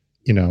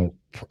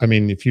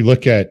 If you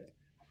look at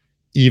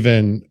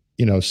even,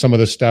 some of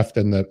the stuff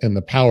in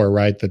the power,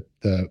 right, that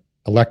the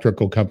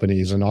electrical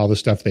companies and all the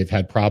stuff they've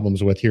had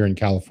problems with here in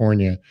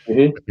California,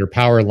 Mm-hmm. with their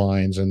power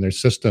lines and their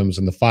systems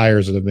and the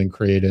fires that have been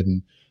created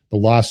and the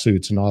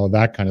lawsuits and all of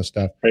that kind of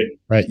stuff.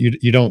 Right.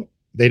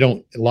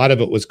 A lot of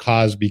it was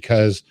caused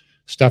because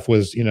stuff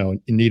was, in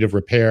need of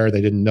repair.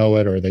 They didn't know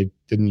it, or they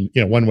didn't,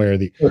 one way or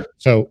the, Sure.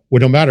 So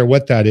no matter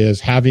what that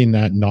is, having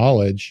that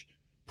knowledge,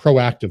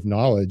 proactive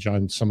knowledge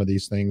on some of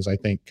these things, I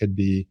think could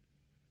be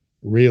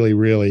really,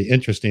 really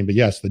interesting. But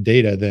yes, the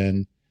data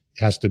then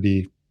has to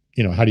be,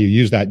 how do you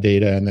use that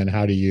data? And then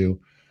how do you,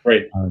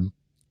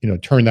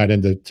 turn that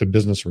into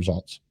business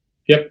results?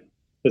 Yep.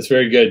 That's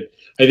very good.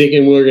 I think,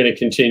 and we're going to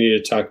continue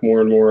to talk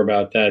more and more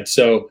about that.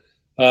 So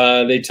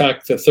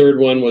the third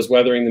one was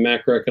weathering the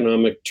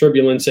macroeconomic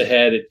turbulence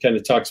ahead. It kind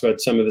of talks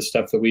about some of the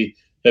stuff that we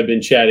have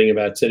been chatting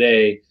about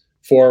today.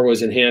 4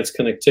 was enhanced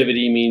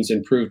connectivity, means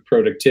improved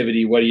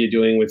productivity. What are you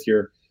doing with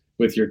your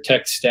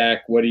tech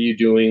stack? What are you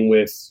doing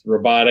with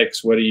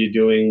robotics? What are you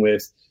doing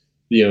with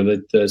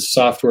the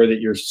software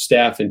that your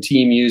staff and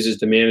team uses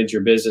to manage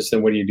your business?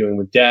 And what are you doing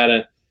with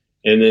data?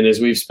 And then, as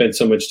we've spent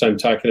so much time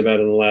talking about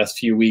in the last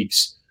few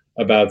weeks,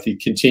 about the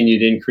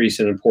continued increase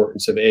in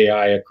importance of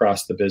AI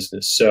across the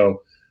business.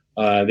 So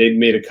they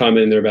made a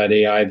comment in there about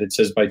AI that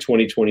says by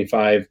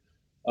 2025,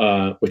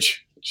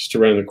 which is just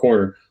around the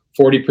corner,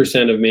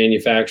 40% of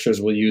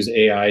manufacturers will use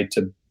AI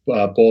to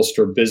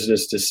bolster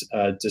business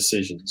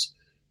decisions.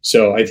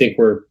 So I think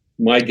we're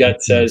my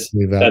gut says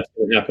that's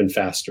going to happen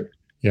faster.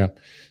 Yeah.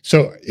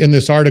 So in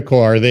this article,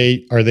 are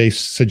they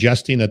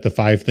suggesting that the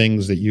 5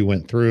 things that you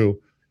went through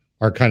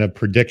are kind of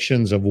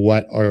predictions of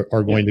what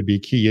are going to be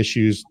key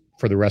issues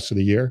for the rest of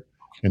the year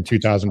in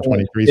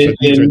 2023? So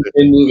these are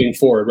moving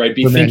forward, right?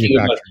 Be thinking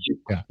about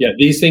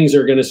these things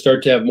are going to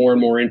start to have more and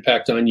more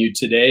impact on you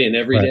today and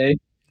every day.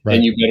 Right.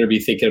 And you better be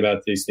thinking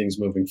about these things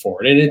moving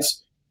forward. And it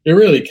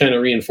really kind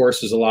of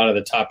reinforces a lot of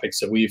the topics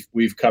that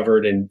we've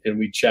covered and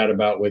we chat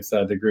about with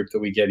the group that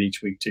we get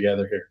each week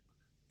together here.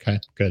 Okay,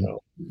 good.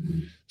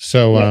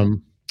 So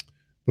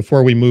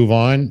before we move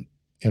on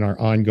in our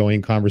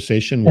ongoing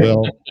conversation,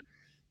 Will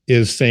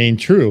is saying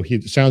true.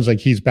 He sounds like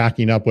he's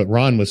backing up what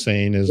Ron was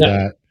saying is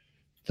that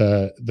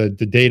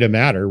the data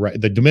matter,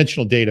 right? The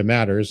dimensional data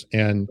matters,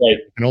 and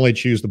can only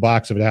choose the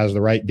box if it has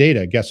the right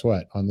data. Guess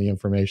what? On the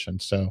information.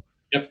 So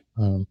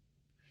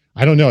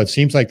I don't know. It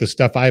seems like the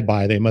stuff I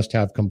buy, they must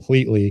have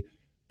completely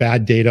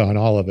bad data on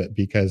all of it,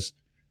 because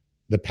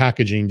the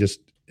packaging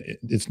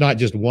it's not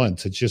just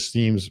once. It just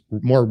seems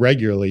more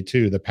regularly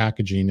too. The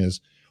packaging is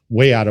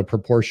way out of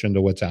proportion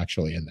to what's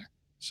actually in there.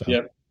 So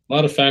a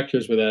lot of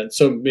factors with that.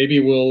 So maybe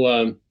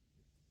we'll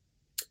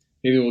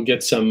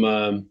get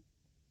some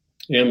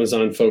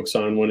Amazon folks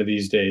on one of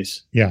these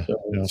days.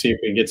 See if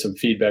we can get some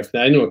feedback from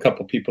that. I know a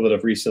couple people that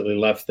have recently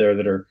left there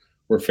that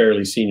were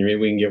fairly senior.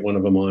 Maybe we can get one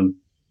of them on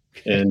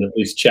and at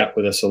least chat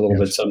with us a little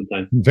bit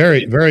sometime.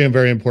 Very, very,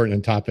 very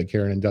important topic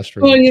here in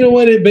industrial. Well, you know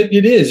what? But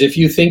it is. If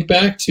you think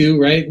back to,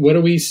 right, what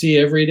do we see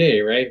every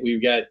day, right?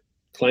 We've got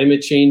climate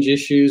change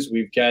issues.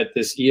 We've got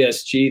this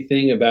ESG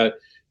thing about,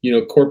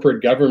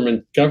 corporate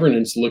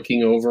governance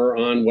looking over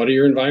on what are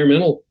your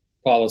environmental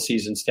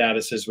policies and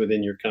statuses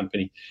within your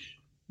company.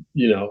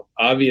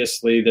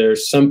 Obviously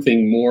there's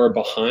something more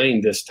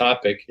behind this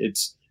topic.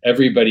 It's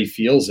everybody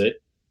feels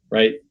it,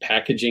 right?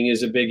 Packaging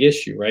is a big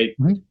issue, right?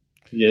 Mm-hmm.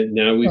 Yeah,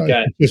 now we've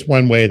got just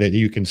one way that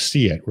you can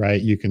see it, right?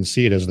 You can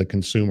see it as the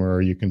consumer,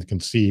 or you can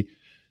see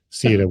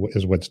it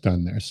as what's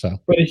done there. So,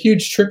 but a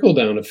huge trickle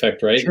down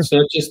effect, right? Sure. It's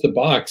not just the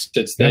box.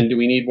 It's then do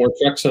we need more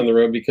trucks on the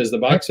road because the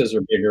boxes are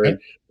bigger,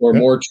 or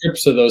more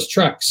trips of those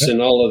trucks, and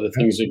all of the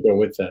things that go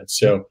with that.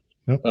 So,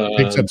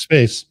 takes up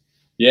space.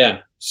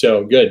 Yeah.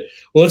 So good.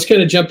 Well, let's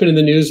kind of jump into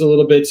the news a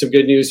little bit. Some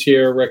good news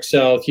here.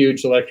 Rexel,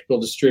 huge electrical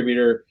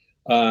distributor,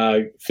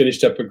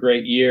 finished up a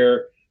great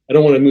year. I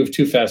don't want to move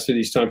too fast through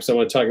these topics. I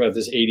want to talk about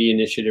this 80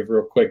 initiative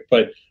real quick.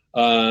 But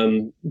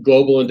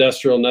Global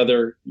Industrial,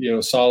 another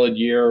solid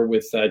year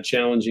with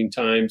challenging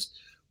times.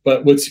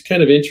 But what's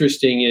kind of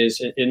interesting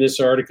is in this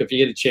article, if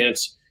you get a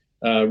chance,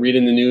 read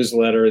in the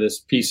newsletter this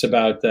piece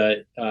about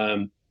the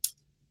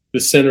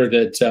center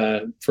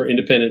that for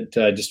independent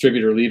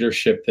distributor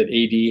leadership that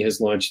AD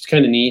has launched. It's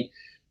kind of neat.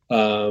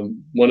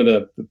 One of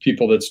the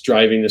people that's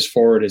driving this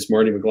forward is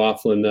Marty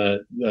McLaughlin,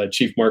 the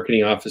Chief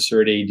Marketing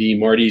Officer at AD.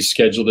 Marty's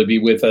scheduled to be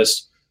with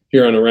us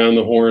here on Around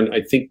the Horn.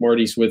 I think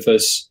Marty's with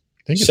us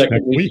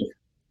second week.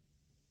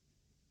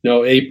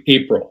 No,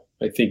 April,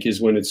 I think, is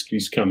when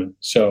he's coming.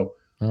 So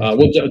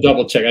we'll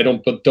double check. I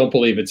don't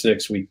believe it's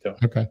next week, though.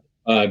 Okay.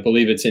 I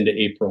believe it's into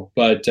April.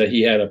 But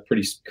he had a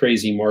pretty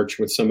crazy March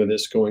with some of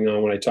this going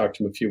on when I talked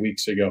to him a few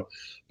weeks ago.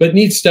 But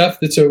neat stuff.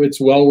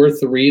 It's well worth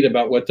the read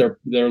about what they're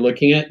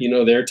looking at.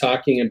 They're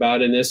talking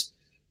about in this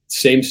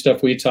same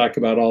stuff we talk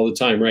about all the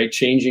time, right?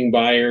 Changing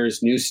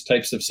buyers, new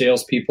types of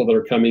salespeople that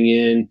are coming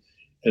in,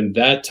 and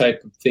that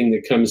type of thing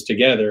that comes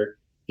together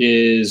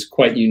is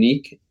quite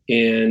unique.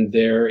 And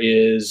there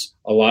is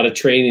a lot of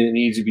training that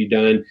needs to be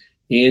done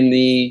in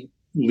the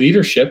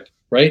leadership,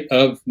 right,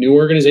 of new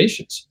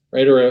organizations,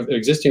 right, or of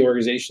existing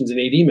organizations and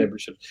AD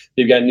membership.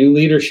 They've got new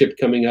leadership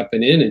coming up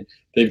and in, and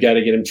they've got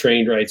to get them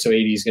trained right. So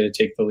AD is going to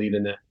take the lead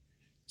in that.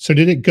 So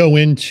did it go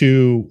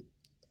into,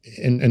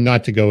 and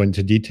not to go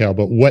into detail,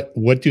 but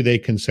what do they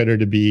consider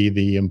to be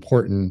the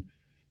important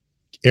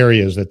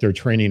areas that they're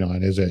training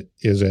on? Is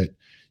it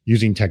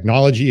using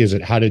technology? Is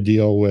it how to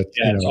deal with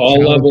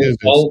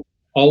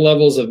all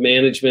levels of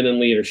management and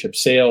leadership,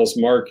 sales,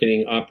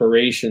 marketing,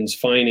 operations,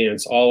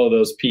 finance, all of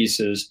those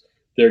pieces?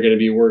 They're going to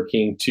be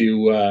working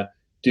to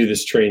do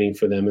this training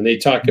for them. And they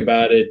talk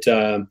about it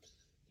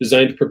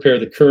designed to prepare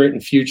the current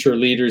and future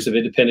leaders of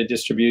independent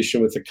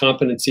distribution with the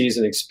competencies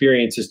and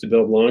experiences to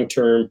build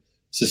long-term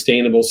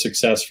sustainable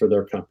success for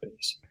their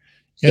companies.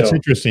 It's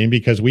interesting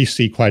because we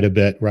see quite a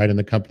bit, right, in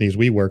the companies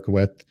we work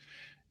with,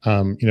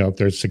 if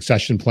there's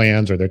succession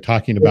plans or they're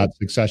talking about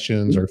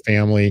successions or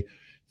family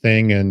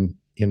thing. And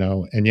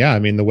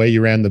the way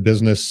you ran the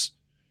business,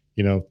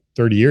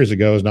 30 years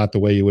ago is not the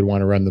way you would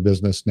want to run the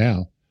business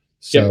now.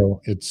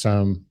 So it's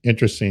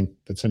interesting.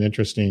 That's an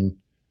interesting.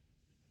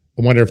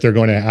 I wonder if they're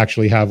going to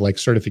actually have like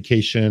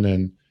certification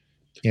and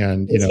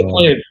things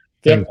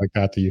like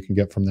that you can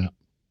get from that.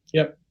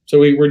 Yep. So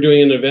we're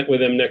doing an event with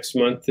them next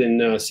month in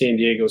San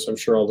Diego. So I'm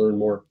sure I'll learn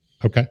more.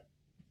 Okay.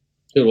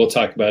 And we'll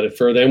talk about it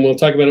further, and we'll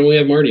talk about it when we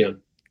have Marty on.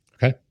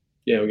 Okay.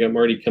 Yeah, we got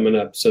Marty coming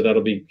up, so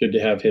that'll be good to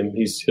have him.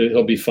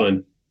 He'll be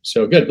fun.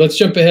 So good. Let's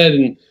jump ahead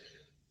and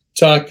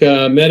talk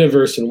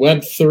MetaVerse and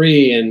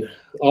Web3 and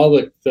all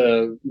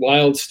the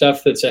wild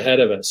stuff that's ahead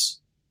of us.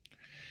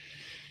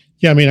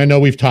 Yeah, I mean, I know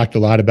we've talked a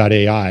lot about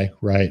AI,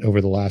 right, over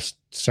the last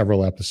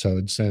several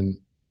episodes. And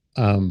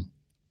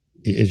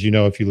as you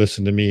know, if you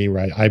listen to me,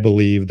 right, I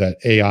believe that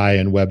AI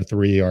and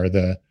Web3 are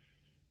the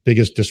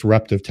biggest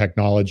disruptive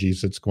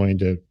technologies that's going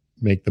to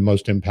make the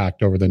most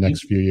impact over the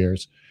next few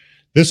years.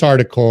 This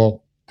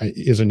article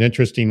is an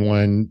interesting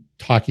one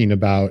talking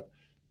about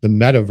the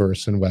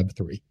metaverse in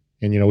Web3.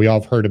 And, we all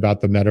have heard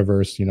about the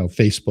metaverse,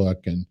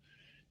 Facebook,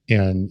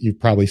 and you've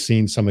probably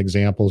seen some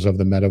examples of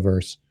the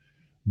metaverse.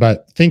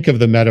 But think of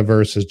the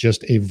metaverse as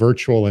just a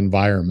virtual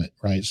environment,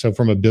 right? So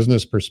from a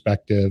business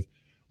perspective,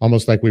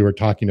 almost like we were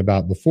talking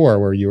about before,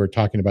 where you were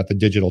talking about the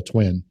digital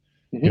twin,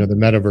 the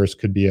metaverse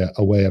could be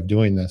a way of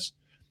doing this.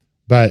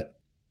 But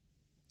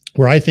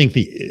where I think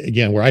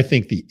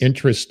the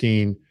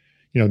interesting,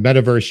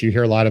 metaverse, you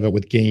hear a lot of it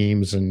with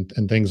games and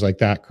things like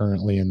that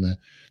currently in the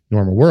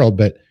normal world.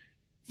 But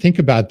think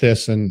about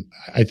this, and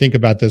I think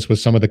about this with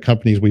some of the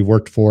companies we've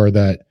worked for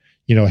that,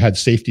 had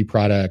safety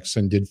products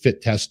and did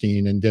fit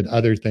testing and did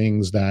other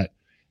things that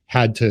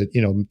had to,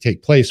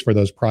 take place for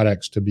those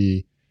products to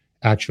be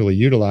actually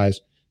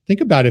utilized. Think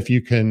about if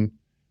you can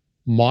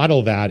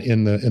model that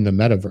in the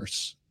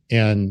metaverse.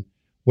 And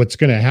what's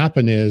going to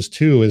happen is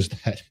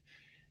that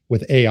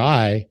with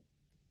AI,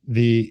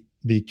 the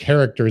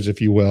characters, if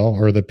you will,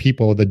 or the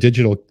people, the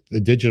digital,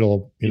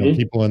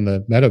 people in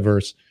the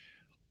metaverse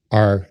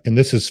are, and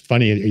this is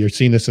funny, you're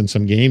seeing this in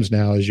some games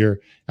now, is you're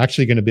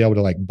actually going to be able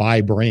to buy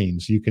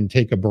brains. You can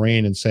take a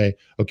brain and say,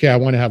 okay, I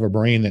want to have a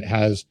brain that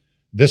has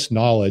this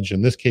knowledge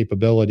and this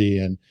capability.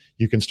 And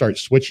you can start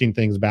switching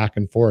things back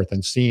and forth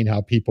and seeing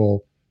how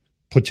people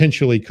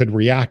potentially could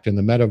react in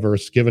the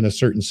metaverse given a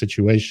certain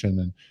situation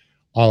and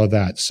all of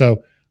that.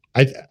 So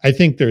I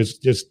think there's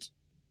just,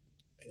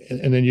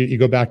 and then you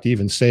go back to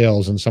even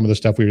sales and some of the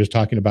stuff we were just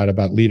talking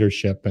about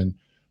leadership and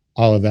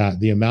all of that,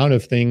 the amount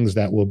of things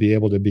that will be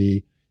able to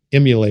be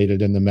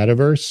emulated in the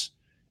metaverse.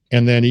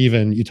 And then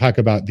even you talk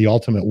about the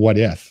ultimate what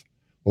if.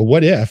 Well,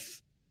 what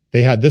if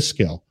they had this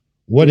skill?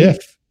 What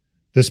if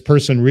this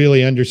person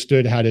really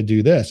understood how to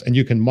do this? And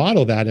you can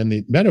model that in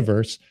the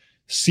metaverse,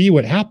 see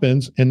what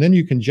happens, and then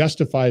you can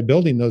justify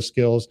building those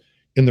skills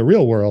in the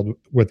real world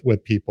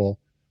with people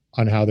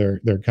on how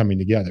they're coming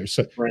together.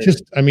 So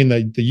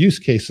the use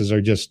cases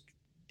are just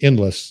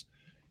endless.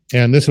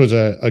 And this was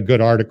a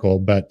good article,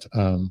 but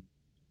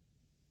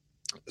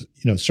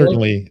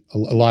certainly a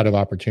lot of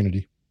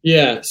opportunity.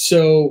 Yeah.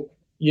 So,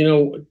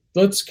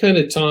 let's kind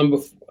of,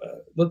 Tom,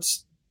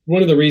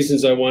 one of the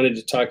reasons I wanted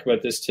to talk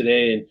about this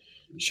today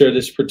and share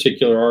this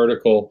particular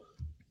article,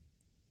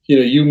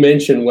 you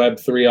mention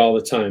Web3 all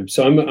the time.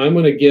 So I'm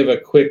going to give a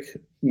quick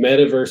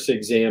metaverse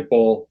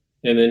example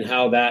and then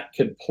how that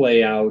could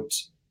play out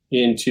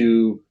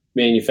into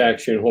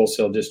manufacturing and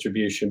wholesale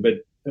distribution. But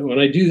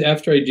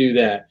after I do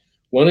that,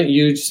 why don't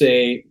you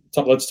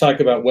let's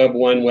talk about Web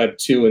 1, Web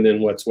 2, and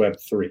then what's Web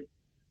 3,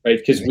 right?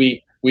 Because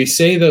we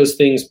say those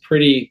things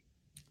pretty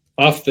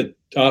off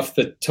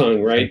the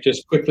tongue, right?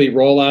 Just quickly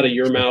roll out of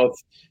your mouth.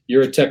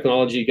 You're a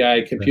technology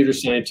guy, computer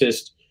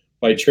scientist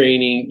by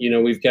training.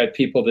 We've got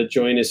people that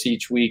join us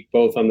each week,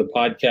 both on the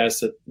podcast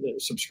that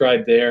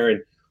subscribe there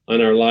and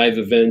on our live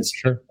events.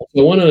 Sure.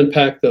 I want to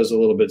unpack those a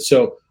little bit.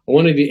 So I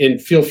want to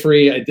and feel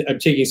free. I'm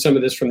taking some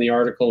of this from the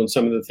article and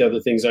some of the other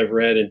things I've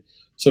read and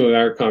some of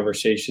our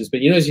conversations.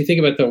 But, as you think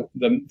about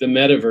the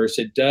metaverse,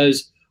 it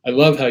does. I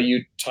love how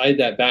you tied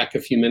that back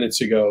a few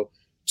minutes ago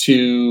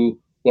to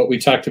what we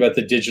talked about,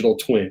 the digital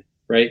twin,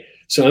 right?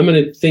 So I'm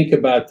going to think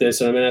about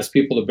this, and I'm going to ask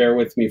people to bear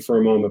with me for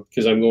a moment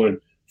because I'm going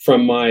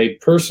from my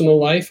personal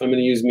life. I'm going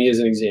to use me as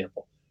an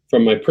example.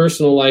 From my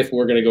personal life,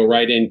 we're going to go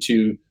right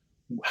into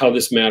how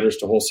this matters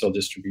to wholesale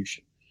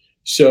distribution.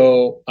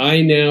 So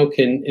I now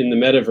can, in the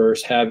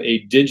metaverse, have a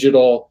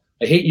digital,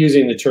 I hate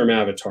using the term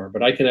avatar,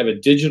 but I can have a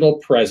digital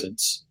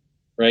presence,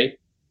 right,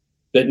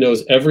 that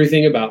knows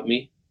everything about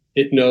me.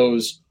 It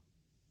knows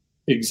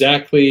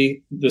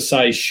exactly the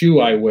size shoe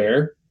I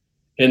wear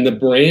and the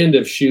brand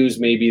of shoes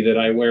maybe that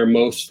I wear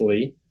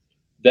mostly,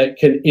 that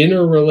can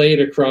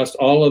interrelate across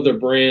all other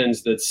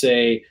brands that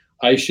say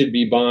I should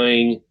be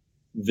buying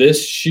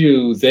this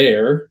shoe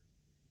there.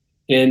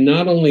 And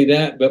not only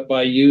that, but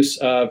by use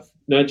of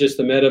not just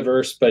the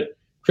metaverse, but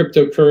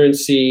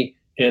cryptocurrency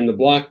and the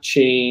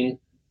blockchain,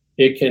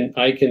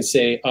 I can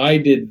say I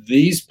did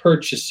these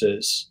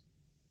purchases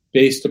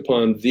based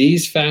upon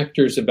these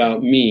factors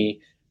about me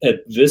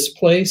at this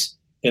place,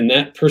 and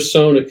that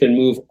persona can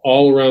move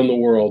all around the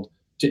world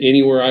to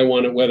anywhere I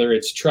want it, whether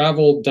it's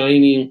travel,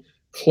 dining,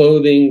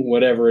 clothing,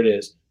 whatever it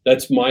is.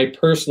 That's my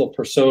personal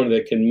persona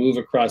that can move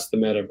across the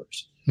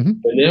metaverse. Mm-hmm.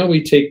 But now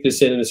we take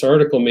this in, and this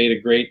article made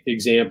a great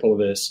example of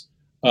this.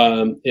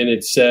 And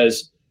it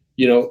says,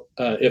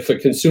 if a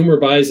consumer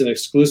buys an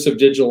exclusive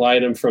digital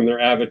item from their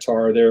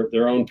avatar,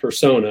 their own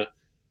persona,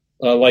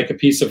 like a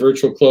piece of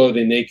virtual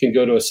clothing, they can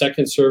go to a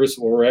second service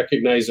that will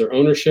recognize their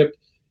ownership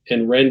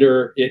and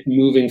render it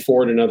moving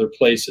forward in other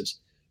places.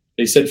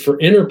 They said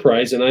for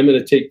enterprise, and I'm going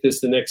to take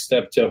this the next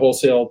step to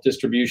wholesale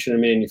distribution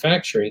and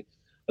manufacturing,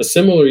 a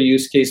similar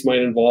use case might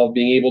involve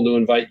being able to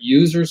invite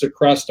users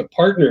across a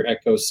partner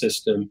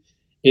ecosystem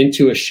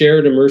into a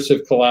shared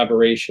immersive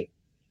collaboration.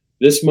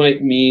 This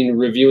might mean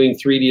reviewing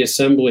 3D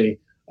assembly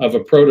of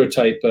a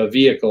prototype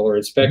vehicle or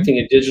inspecting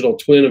a digital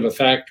twin of a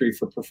factory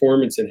for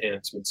performance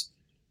enhancements.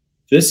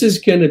 This is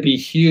going to be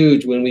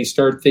huge when we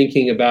start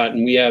thinking about,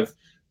 and we have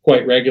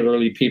quite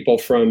regularly people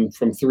from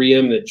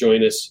 3M that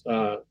join us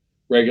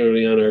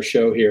regularly on our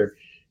show here,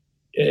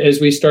 as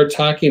we start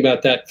talking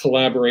about that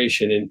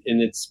collaboration.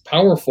 And it's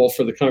powerful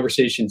for the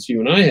conversations you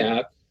and I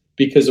have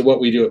because of what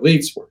we do at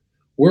LeadSmart.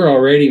 We're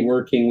already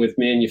working with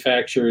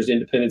manufacturers,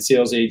 independent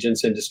sales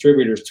agents, and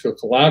distributors to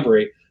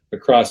collaborate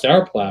across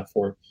our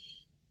platform.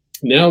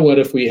 Now, what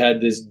if we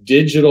had this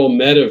digital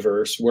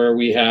metaverse where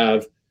we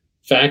have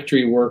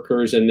factory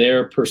workers and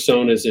their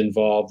personas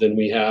involved, and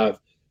we have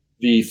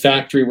the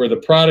factory where the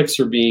products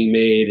are being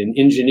made, and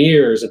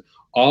engineers, and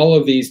all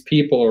of these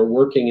people are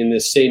working in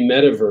this same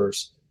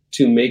metaverse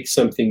to make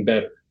something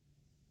better.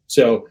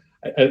 So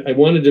I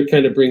wanted to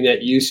kind of bring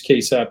that use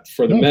case up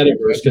for the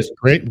metaverse. Because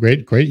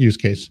great use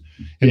case,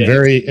 and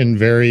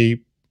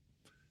very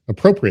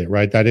appropriate,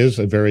 right? That is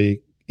a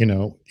very,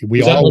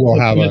 we all will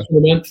have a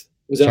month.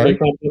 Was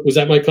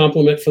that my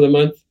compliment for the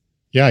month?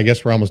 Yeah, I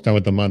guess we're almost done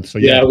with the month. So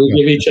we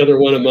give each other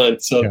one a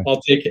month. So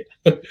I'll take it.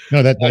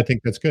 No, I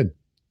think that's good.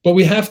 But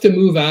we have to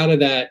move out of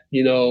that.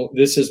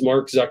 This is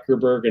Mark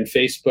Zuckerberg and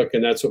Facebook,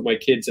 and that's what my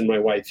kids and my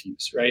wife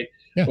use, right?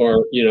 Yeah.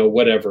 Or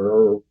whatever.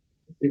 Or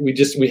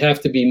we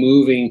have to be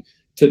moving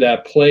to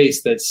that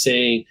place that's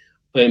saying,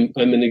 I'm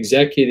an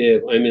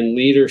executive, I'm in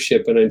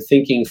leadership, and I'm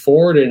thinking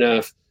forward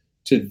enough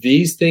to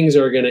these things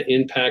are going to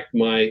impact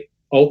my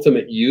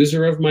ultimate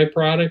user of my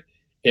product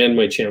and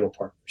my channel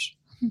partners.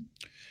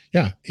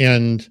 Yeah.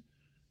 And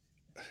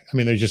I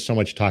mean, there's just so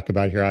much to talk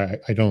about here.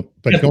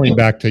 But going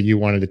back to, you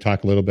wanted to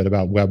talk a little bit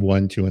about Web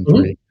 1, 2, and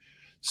 3.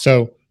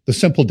 So the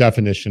simple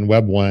definition,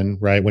 Web 1,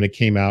 right? When it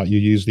came out, you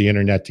used the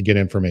internet to get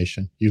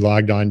information. You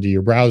logged on to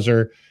your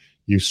browser,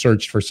 you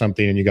searched for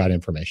something, and you got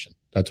information.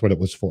 That's what it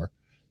was for.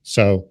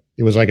 So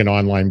it was like an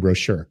online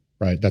brochure,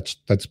 right? That's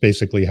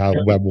basically how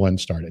Web 1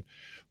 started.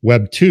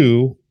 Web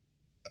 2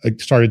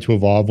 started to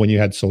evolve when you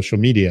had social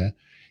media,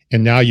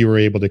 and now you were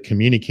able to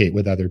communicate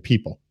with other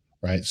people,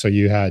 right? So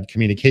you had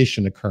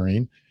communication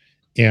occurring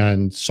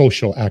and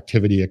social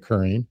activity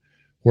occurring,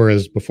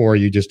 whereas before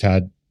you just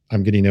had,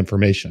 I'm getting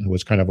information. It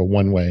was kind of a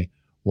one-way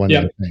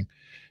thing.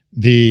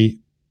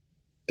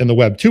 In the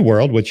Web 2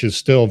 world, which is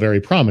still very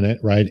prominent,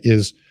 right,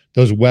 is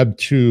those Web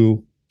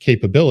 2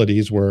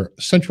 capabilities were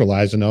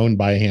centralized and owned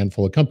by a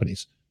handful of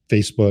companies,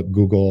 Facebook,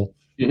 Google,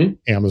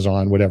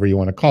 Amazon, whatever you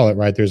want to call it,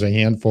 right? There's a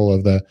handful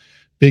of the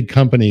big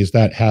companies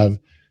that have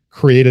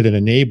created and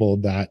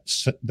enabled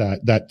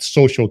that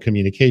social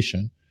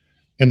communication.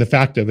 And the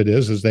fact of it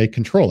is they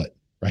control it,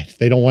 right? If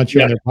they don't want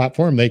you on their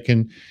platform, they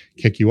can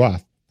kick you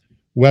off.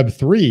 Web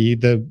 3,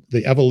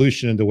 the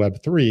evolution into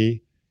Web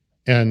 3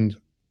 and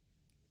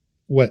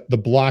what the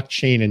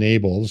blockchain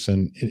enables,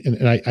 and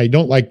I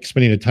don't like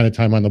spending a ton of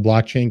time on the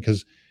blockchain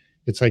because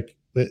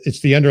it's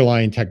the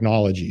underlying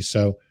technology.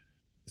 So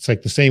it's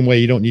like the same way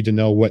you don't need to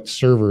know what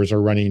servers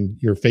are running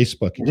your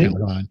Facebook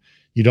account on.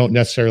 You don't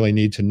necessarily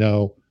need to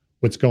know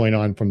what's going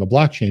on from the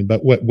blockchain.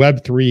 But what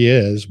Web 3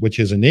 is, which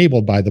is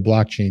enabled by the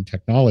blockchain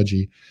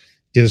technology,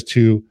 is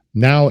to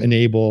now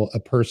enable a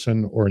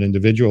person or an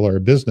individual or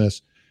a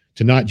business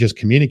to not just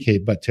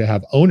communicate, but to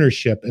have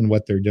ownership in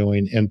what they're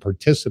doing and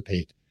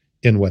participate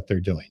in what they're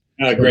doing.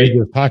 Great. What we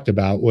just talked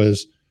about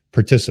was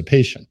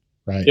participation,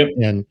 right? Yep.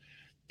 And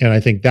I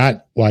think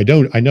that, I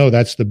know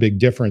that's the big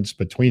difference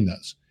between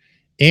those.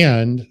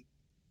 And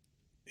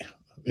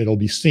it'll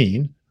be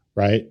seen,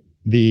 right?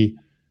 The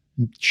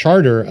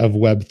charter of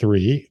Web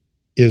 3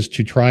 is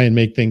to try and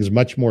make things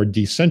much more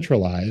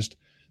decentralized,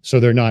 so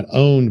they're not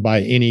owned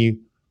by any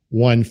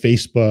one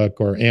Facebook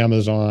or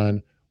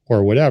Amazon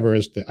or whatever.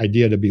 Is the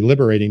idea to be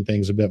liberating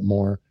things a bit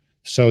more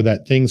so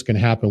that things can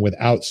happen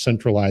without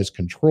centralized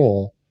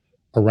control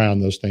around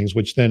those things,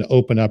 which then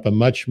open up a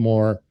much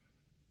more,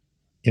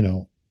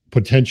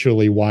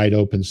 potentially wide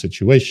open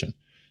situation.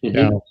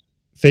 Now,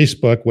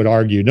 Facebook would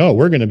argue, no,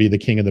 we're going to be the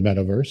king of the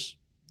metaverse.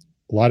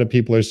 A lot of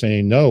people are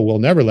saying, no, we'll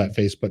never let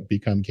Facebook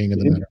become king of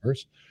the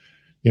metaverse.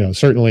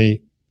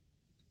 Certainly.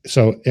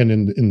 So, and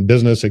in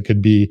business, it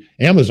could be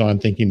Amazon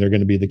thinking they're going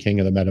to be the king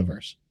of the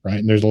metaverse,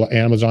 right? And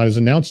Amazon has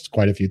announced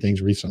quite a few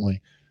things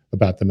recently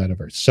about the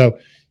metaverse. So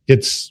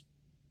it's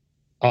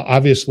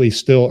obviously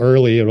still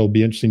early. It'll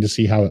be interesting to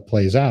see how it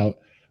plays out.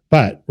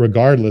 But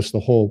regardless, the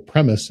whole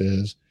premise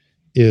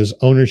is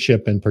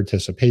ownership and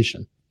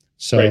participation.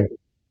 So,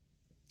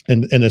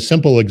 and a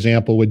simple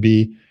example would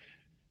be,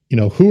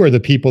 who are the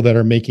people that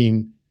are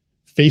making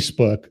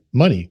Facebook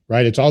money,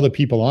 right? It's all the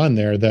people on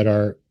there that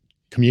are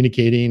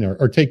communicating,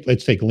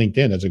 let's take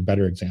LinkedIn as a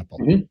better example,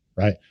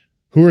 right?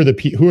 Who are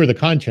the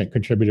content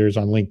contributors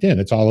on LinkedIn?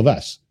 It's all of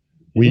us.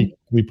 We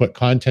put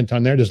content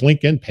on there. Does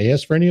LinkedIn pay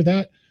us for any of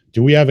that?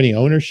 Do we have any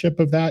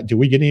ownership of that? Do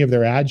we get any of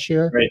their ad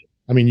share? Right.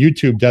 I mean,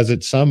 YouTube does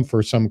it some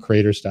for some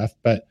creator stuff,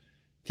 but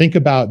think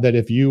about that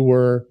if you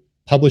were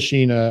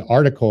publishing an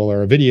article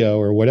or a video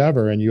or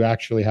whatever, and you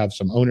actually have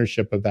some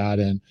ownership of that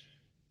and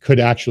could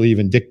actually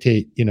even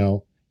dictate,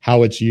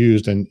 how it's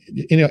used, and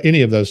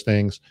any of those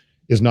things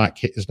is not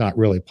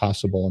really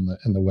possible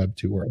in the Web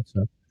 2 world.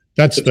 So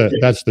that's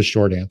the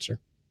short answer.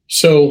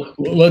 So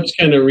let's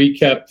kind of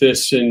recap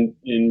this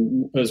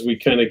in as we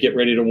kind of get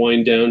ready to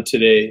wind down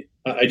today.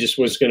 I just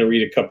was going to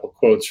read a couple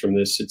quotes from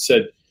this. It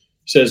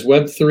says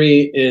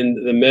Web3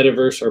 and the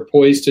MetaVerse are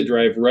poised to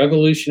drive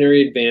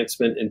revolutionary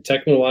advancement and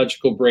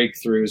technological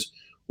breakthroughs,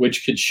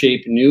 which could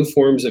shape new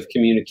forms of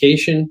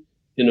communication,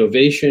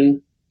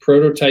 innovation,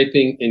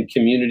 prototyping, and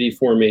community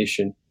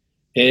formation,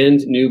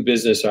 and new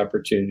business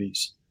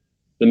opportunities.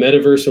 The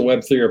MetaVerse and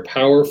Web3 are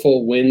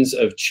powerful winds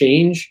of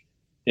change,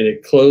 and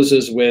it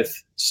closes with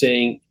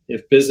saying,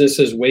 if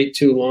businesses wait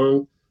too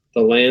long,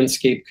 the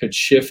landscape could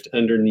shift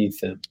underneath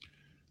them.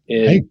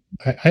 And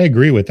I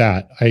agree with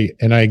that. I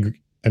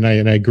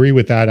agree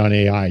with that on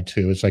AI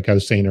too. It's like I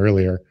was saying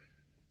earlier,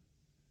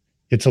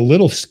 it's a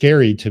little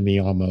scary to me,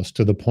 almost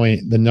to the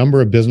point, the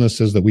number of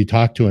businesses that we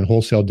talk to in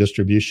wholesale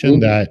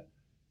distribution that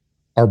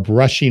are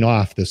brushing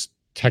off this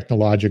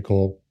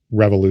technological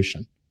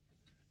revolution.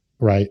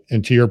 Right.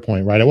 And to your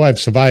point, right? Well, I've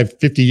survived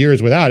 50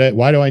 years without it.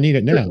 Why do I need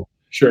it now?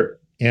 Sure.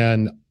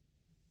 And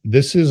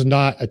this is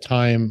not a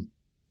time,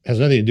 has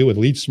nothing to do with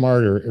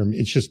LeadSmart or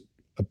it's just,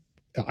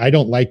 I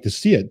don't like to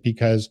see it,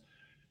 because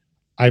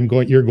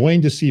you're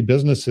going to see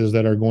businesses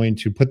that are going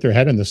to put their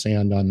head in the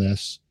sand on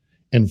this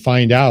and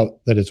find out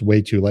that it's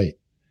way too late.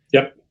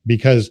 Yep.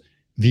 Because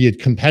the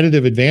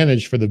competitive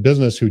advantage for the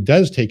business who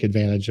does take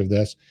advantage of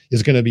this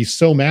is going to be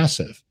so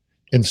massive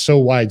and so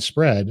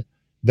widespread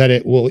that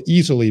it will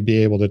easily be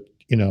able to,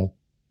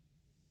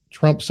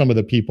 trump some of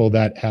the people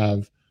that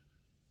have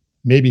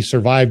maybe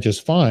survived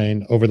just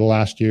fine over the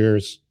last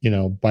years,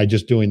 by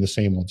just doing the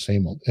same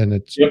old.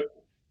 And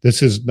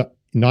this is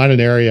not an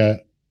area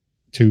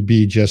to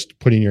be just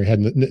putting your head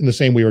in the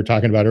same we were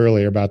talking about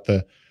earlier about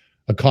the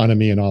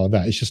economy and all of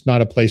that. It's just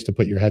not a place to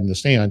put your head in the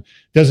sand.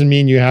 Doesn't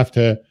mean you have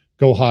to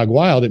go hog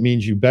wild. It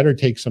means you better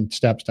take some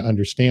steps to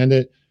understand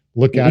it,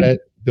 look at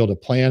it, build a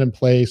plan in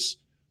place,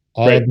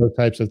 all of those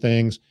types of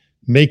things.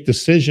 Make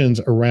decisions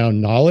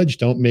around knowledge.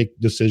 Don't make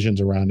decisions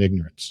around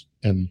ignorance.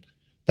 And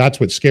that's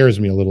what scares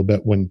me a little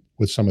bit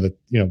with some of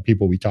the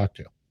people we talk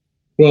to.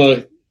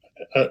 Well,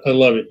 I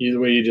love it, the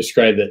way you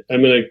described it.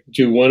 I'm going to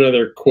do one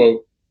other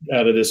quote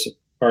out of this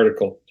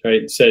article.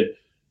 Right?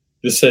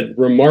 This said,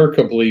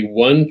 remarkably,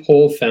 one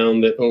poll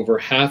found that over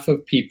half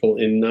of people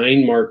in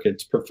 9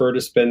 markets prefer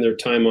to spend their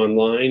time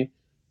online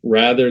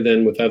rather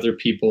than with other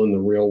people in the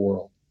real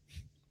world.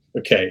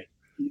 Okay.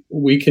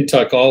 We can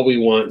talk all we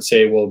want and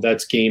say, well,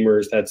 that's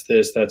gamers, that's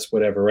this, that's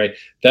whatever, right?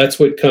 That's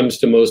what comes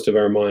to most of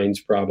our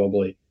minds,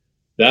 probably.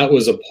 That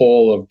was a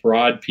poll of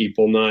broad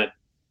people, not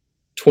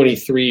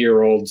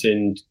 23-year-olds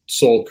in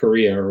Seoul,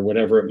 Korea, or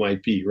whatever it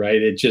might be,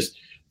 right?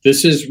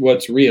 This is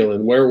what's real,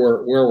 and where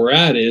we're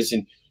at is,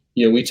 and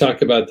we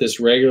talk about this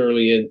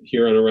regularly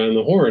here on Around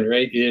the Horn,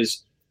 right?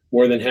 Is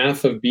more than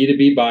half of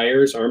B2B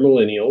buyers are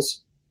millennials,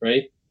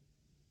 right?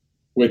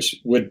 Which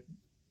would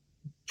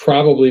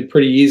probably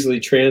pretty easily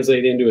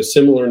translate into a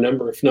similar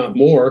number, if not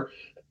more,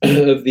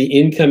 of the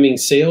incoming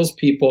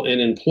salespeople and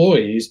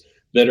employees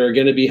that are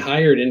going to be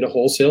hired into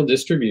wholesale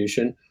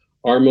distribution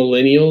are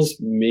millennials,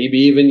 maybe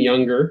even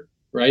younger,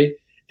 right?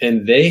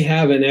 And they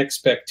have an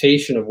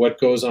expectation of what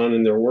goes on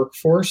in their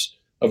workforce,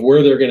 of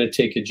where they're going to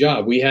take a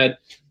job. We had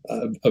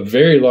a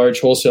very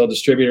large wholesale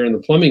distributor in the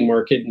plumbing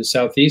market in the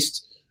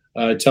Southeast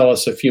tell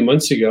us a few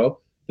months ago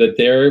that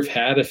they've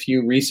had a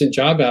few recent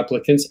job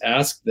applicants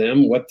ask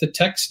them what the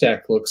tech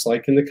stack looks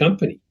like in the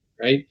company,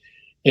 right?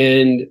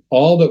 And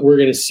all that we're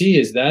going to see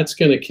is that's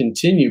going to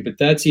continue, but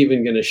that's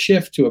even going to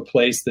shift to a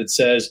place that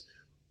says,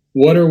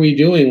 what are we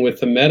doing with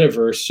the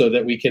metaverse so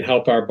that we can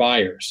help our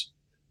buyers?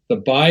 The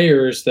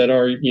buyers that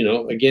are,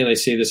 again, I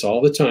say this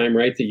all the time,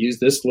 right? They use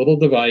this little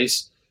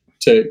device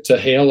to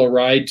hail a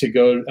ride to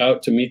go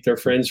out to meet their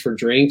friends for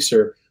drinks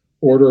or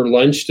order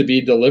lunch to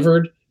be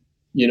delivered.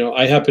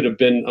 I happen to have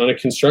been on a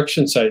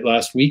construction site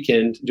last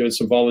weekend doing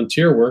some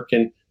volunteer work,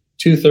 and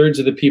 2/3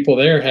 of the people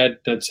there had,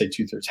 not say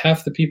 2/3,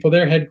 half the people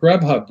there had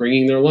Grubhub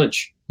bringing their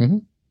lunch,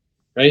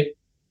 right?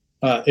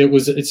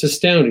 It's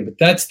astounding, but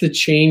that's the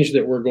change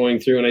that we're going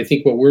through. And I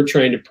think what we're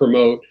trying to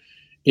promote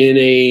in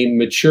a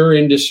mature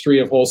industry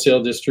of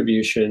wholesale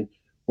distribution,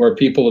 where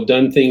people have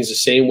done things the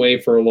same way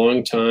for a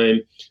long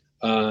time,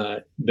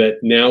 that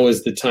now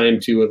is the time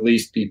to at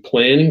least be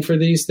planning for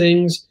these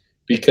things,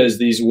 because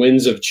these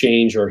winds of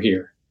change are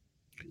here.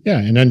 Yeah,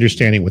 and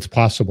understanding what's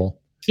possible.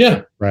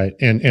 Yeah. Right.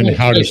 And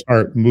how to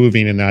start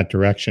moving in that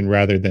direction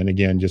rather than,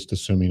 again, just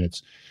assuming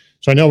it's.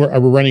 So I know we're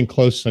running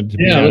close to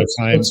being out of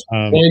time. Let's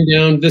wind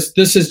down.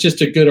 This is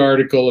just a good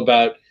article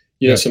about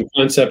some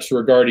concepts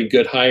regarding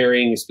good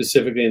hiring,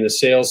 specifically in the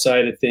sales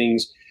side of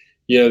things.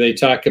 They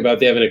talk about,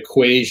 they have an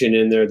equation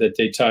in there that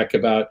they talk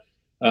about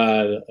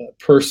the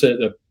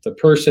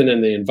person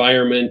and the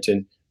environment,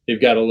 and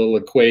they've got a little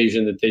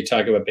equation that they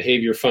talk about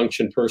behavior,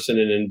 function, person,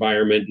 and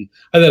environment. And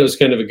I thought it was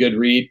kind of a good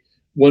read.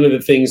 One of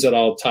the things that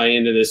I'll tie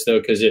into this, though,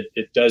 because it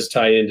does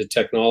tie into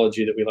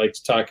technology that we like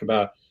to talk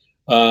about,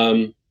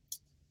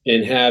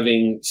 in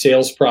having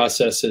sales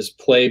processes,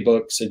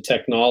 playbooks, and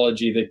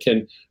technology that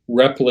can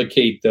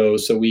replicate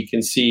those, so we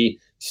can see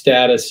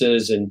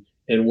statuses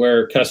and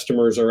where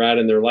customers are at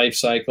in their life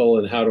cycle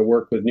and how to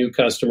work with new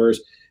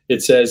customers.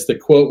 It says, the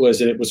quote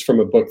was, and it was from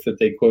a book that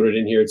they quoted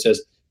in here, it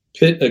says,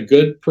 pit a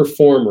good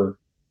performer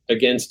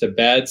against a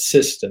bad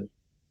system,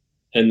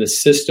 and the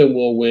system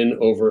will win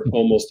over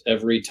almost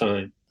every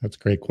time. That's a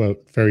great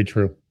quote. Very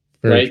true.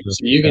 Very right? true.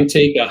 So you can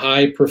take a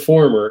high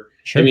performer.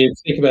 Sure. I mean,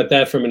 think about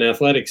that from an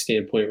athletic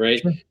standpoint, right?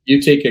 Sure.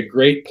 You take a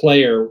great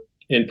player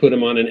and put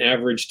him on an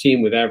average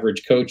team with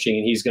average coaching,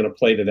 and he's going to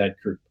play to that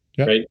group,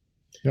 right?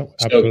 Yep,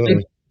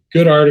 absolutely. So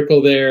good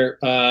article there.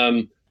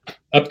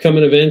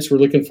 Upcoming events, we're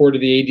looking forward to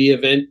the AD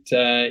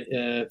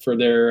event for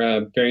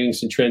their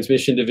bearings and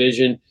transmission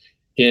division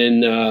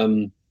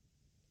in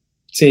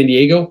San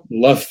Diego.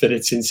 Love that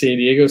it's in San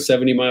Diego,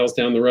 70 miles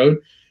down the road.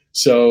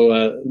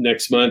 So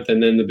next month,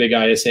 and then the big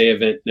ISA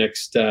event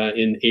next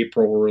in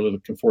April, we're really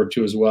looking forward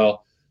to as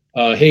well.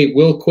 Hey,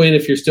 Will Quinn,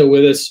 if you're still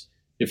with us,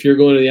 if you're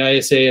going to the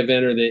ISA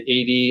event or the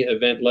AD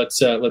event, let's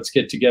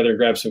get together and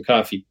grab some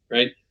coffee,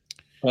 right?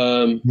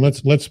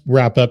 Let's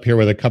wrap up here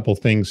with a couple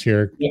things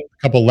here. Yep.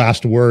 A couple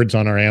last words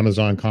on our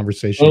Amazon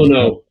conversation. Oh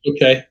no,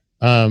 okay.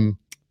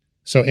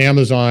 So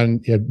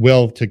Amazon,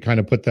 Will, to kind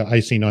of put the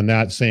icing on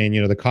that, saying,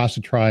 the cost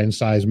to try and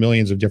size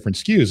millions of different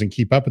SKUs and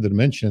keep up with the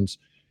dimensions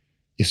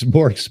is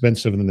more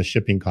expensive than the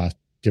shipping cost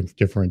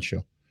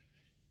differential.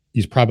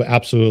 He's probably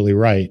absolutely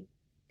right.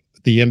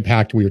 The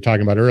impact we were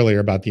talking about earlier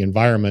about the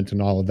environment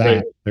and all of that,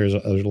 right. There's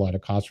a lot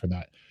of cost for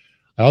that.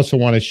 I also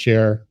want to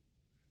share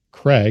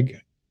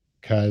Craig,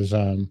 because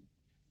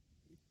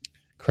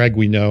Craig,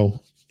 we know,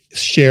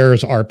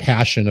 shares our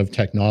passion of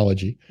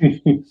technology.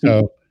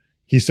 So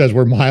he says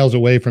we're miles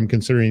away from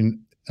considering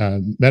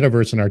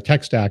MetaVerse in our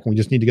tech stack, and we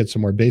just need to get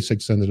some more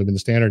basics in that have been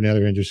standard in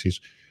other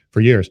industries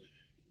for years.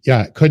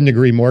 Yeah, couldn't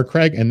agree more,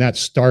 Craig. And that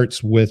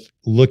starts with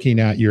looking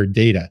at your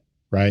data,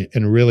 right?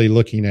 And really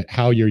looking at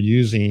how you're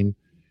using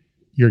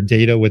your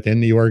data within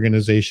the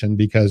organization,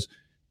 because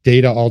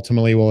data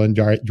ultimately will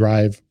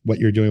drive what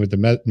you're doing with the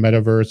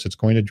MetaVerse. It's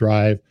going to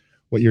drive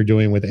what you're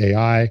doing with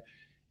AI,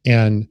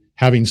 and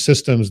having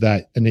systems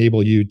that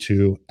enable you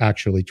to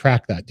actually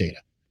track that data.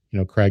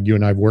 Craig, you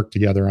and I have worked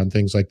together on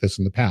things like this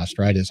in the past,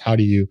 right? Is how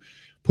do you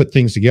put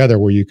things together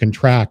where you can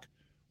track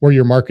where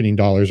your marketing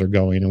dollars are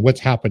going and what's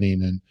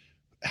happening and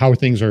how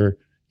things are,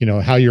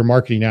 how your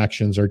marketing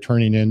actions are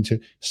turning into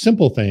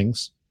simple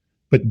things,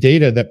 but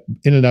data that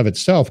in and of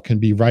itself can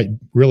be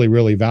really,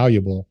 really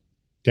valuable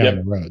down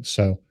the road.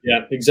 So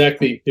yeah,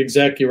 exactly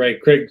right.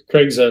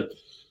 Craig's a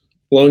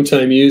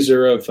longtime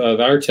user of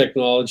our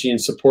technology and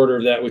supporter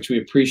of that, which we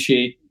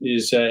appreciate.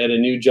 Is at a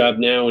new job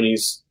now, and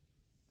he's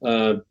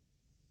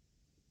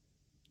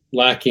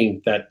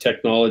lacking that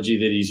technology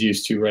that he's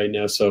used to right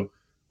now. So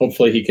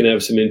hopefully he can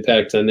have some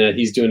impact on that.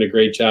 He's doing a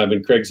great job,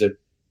 and Craig's a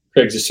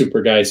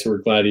super guy, so we're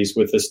glad he's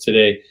with us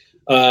today.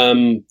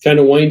 Kind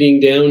of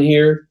winding down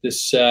here.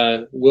 This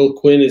Will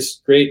Quinn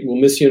is great. We'll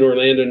miss you in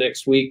Orlando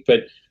next week,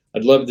 but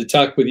I'd love to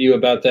talk with you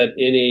about that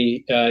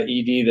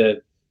NAED,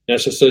 the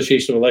National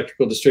Association of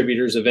Electrical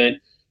Distributors event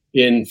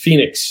in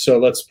Phoenix. So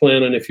let's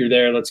plan on, if you're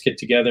there, let's get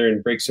together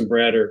and break some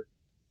bread or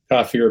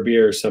coffee or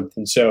beer or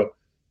something. So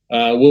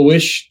we'll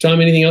wish,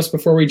 Tom, anything else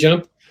before we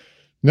jump?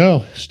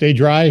 No, stay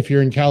dry. If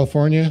you're in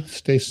California,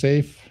 stay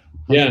safe.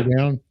 Hunker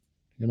down.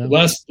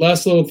 Last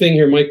little thing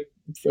here, Mike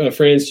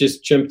Franz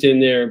just jumped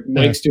in there.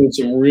 Mike's doing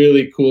some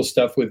really cool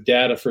stuff with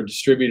data for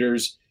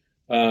distributors.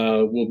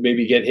 We'll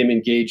maybe get him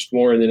engaged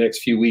more in the next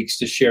few weeks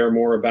to share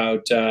more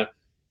about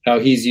how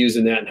he's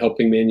using that and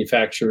helping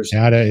manufacturers.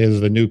 Data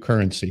is the new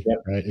currency,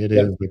 right? It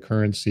is the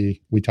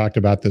currency. We talked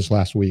about this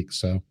last week.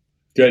 So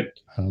good.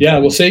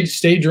 We'll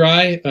stay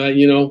dry.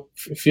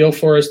 Feel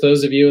for us,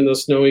 those of you in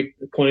those snowy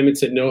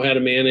climates that know how to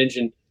manage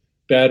in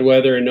bad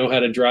weather and know how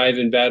to drive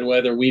in bad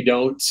weather. We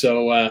don't.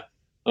 So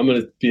I'm going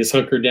to be as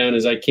hunkered down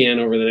as I can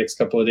over the next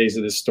couple of days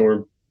of this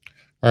storm.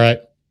 All right.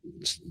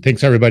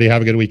 Thanks, everybody.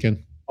 Have a good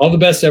weekend. All the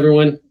best,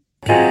 everyone.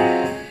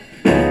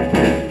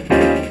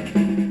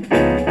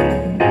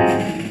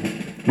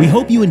 We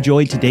hope you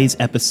enjoyed today's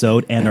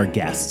episode and our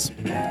guests.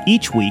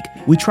 Each week,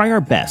 we try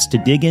our best to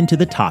dig into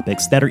the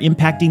topics that are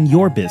impacting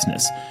your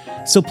business.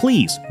 So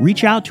please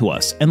reach out to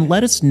us and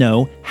let us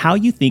know how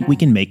you think we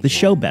can make the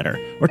show better,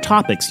 or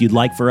topics you'd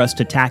like for us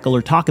to tackle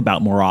or talk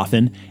about more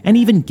often, and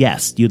even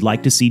guests you'd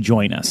like to see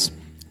join us.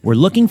 We're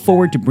looking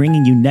forward to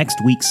bringing you next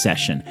week's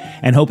session,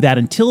 and hope that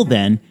until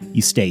then,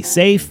 you stay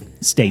safe,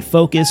 stay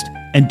focused,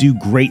 and do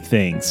great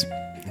things.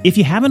 If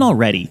you haven't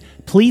already,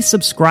 please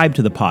subscribe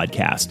to the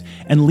podcast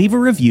and leave a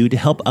review to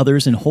help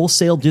others in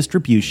wholesale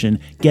distribution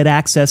get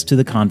access to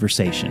the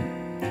conversation.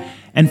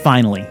 And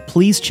finally,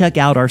 please check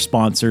out our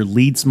sponsor,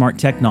 LeadSmart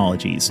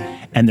Technologies,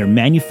 and their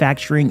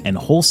manufacturing and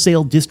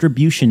wholesale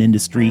distribution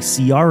industry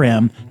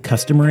CRM,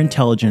 customer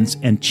intelligence,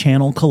 and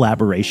channel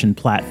collaboration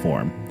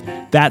platform.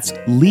 That's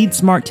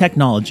LeadSmart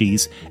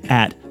Technologies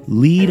at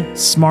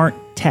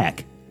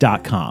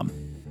leadsmarttech.com.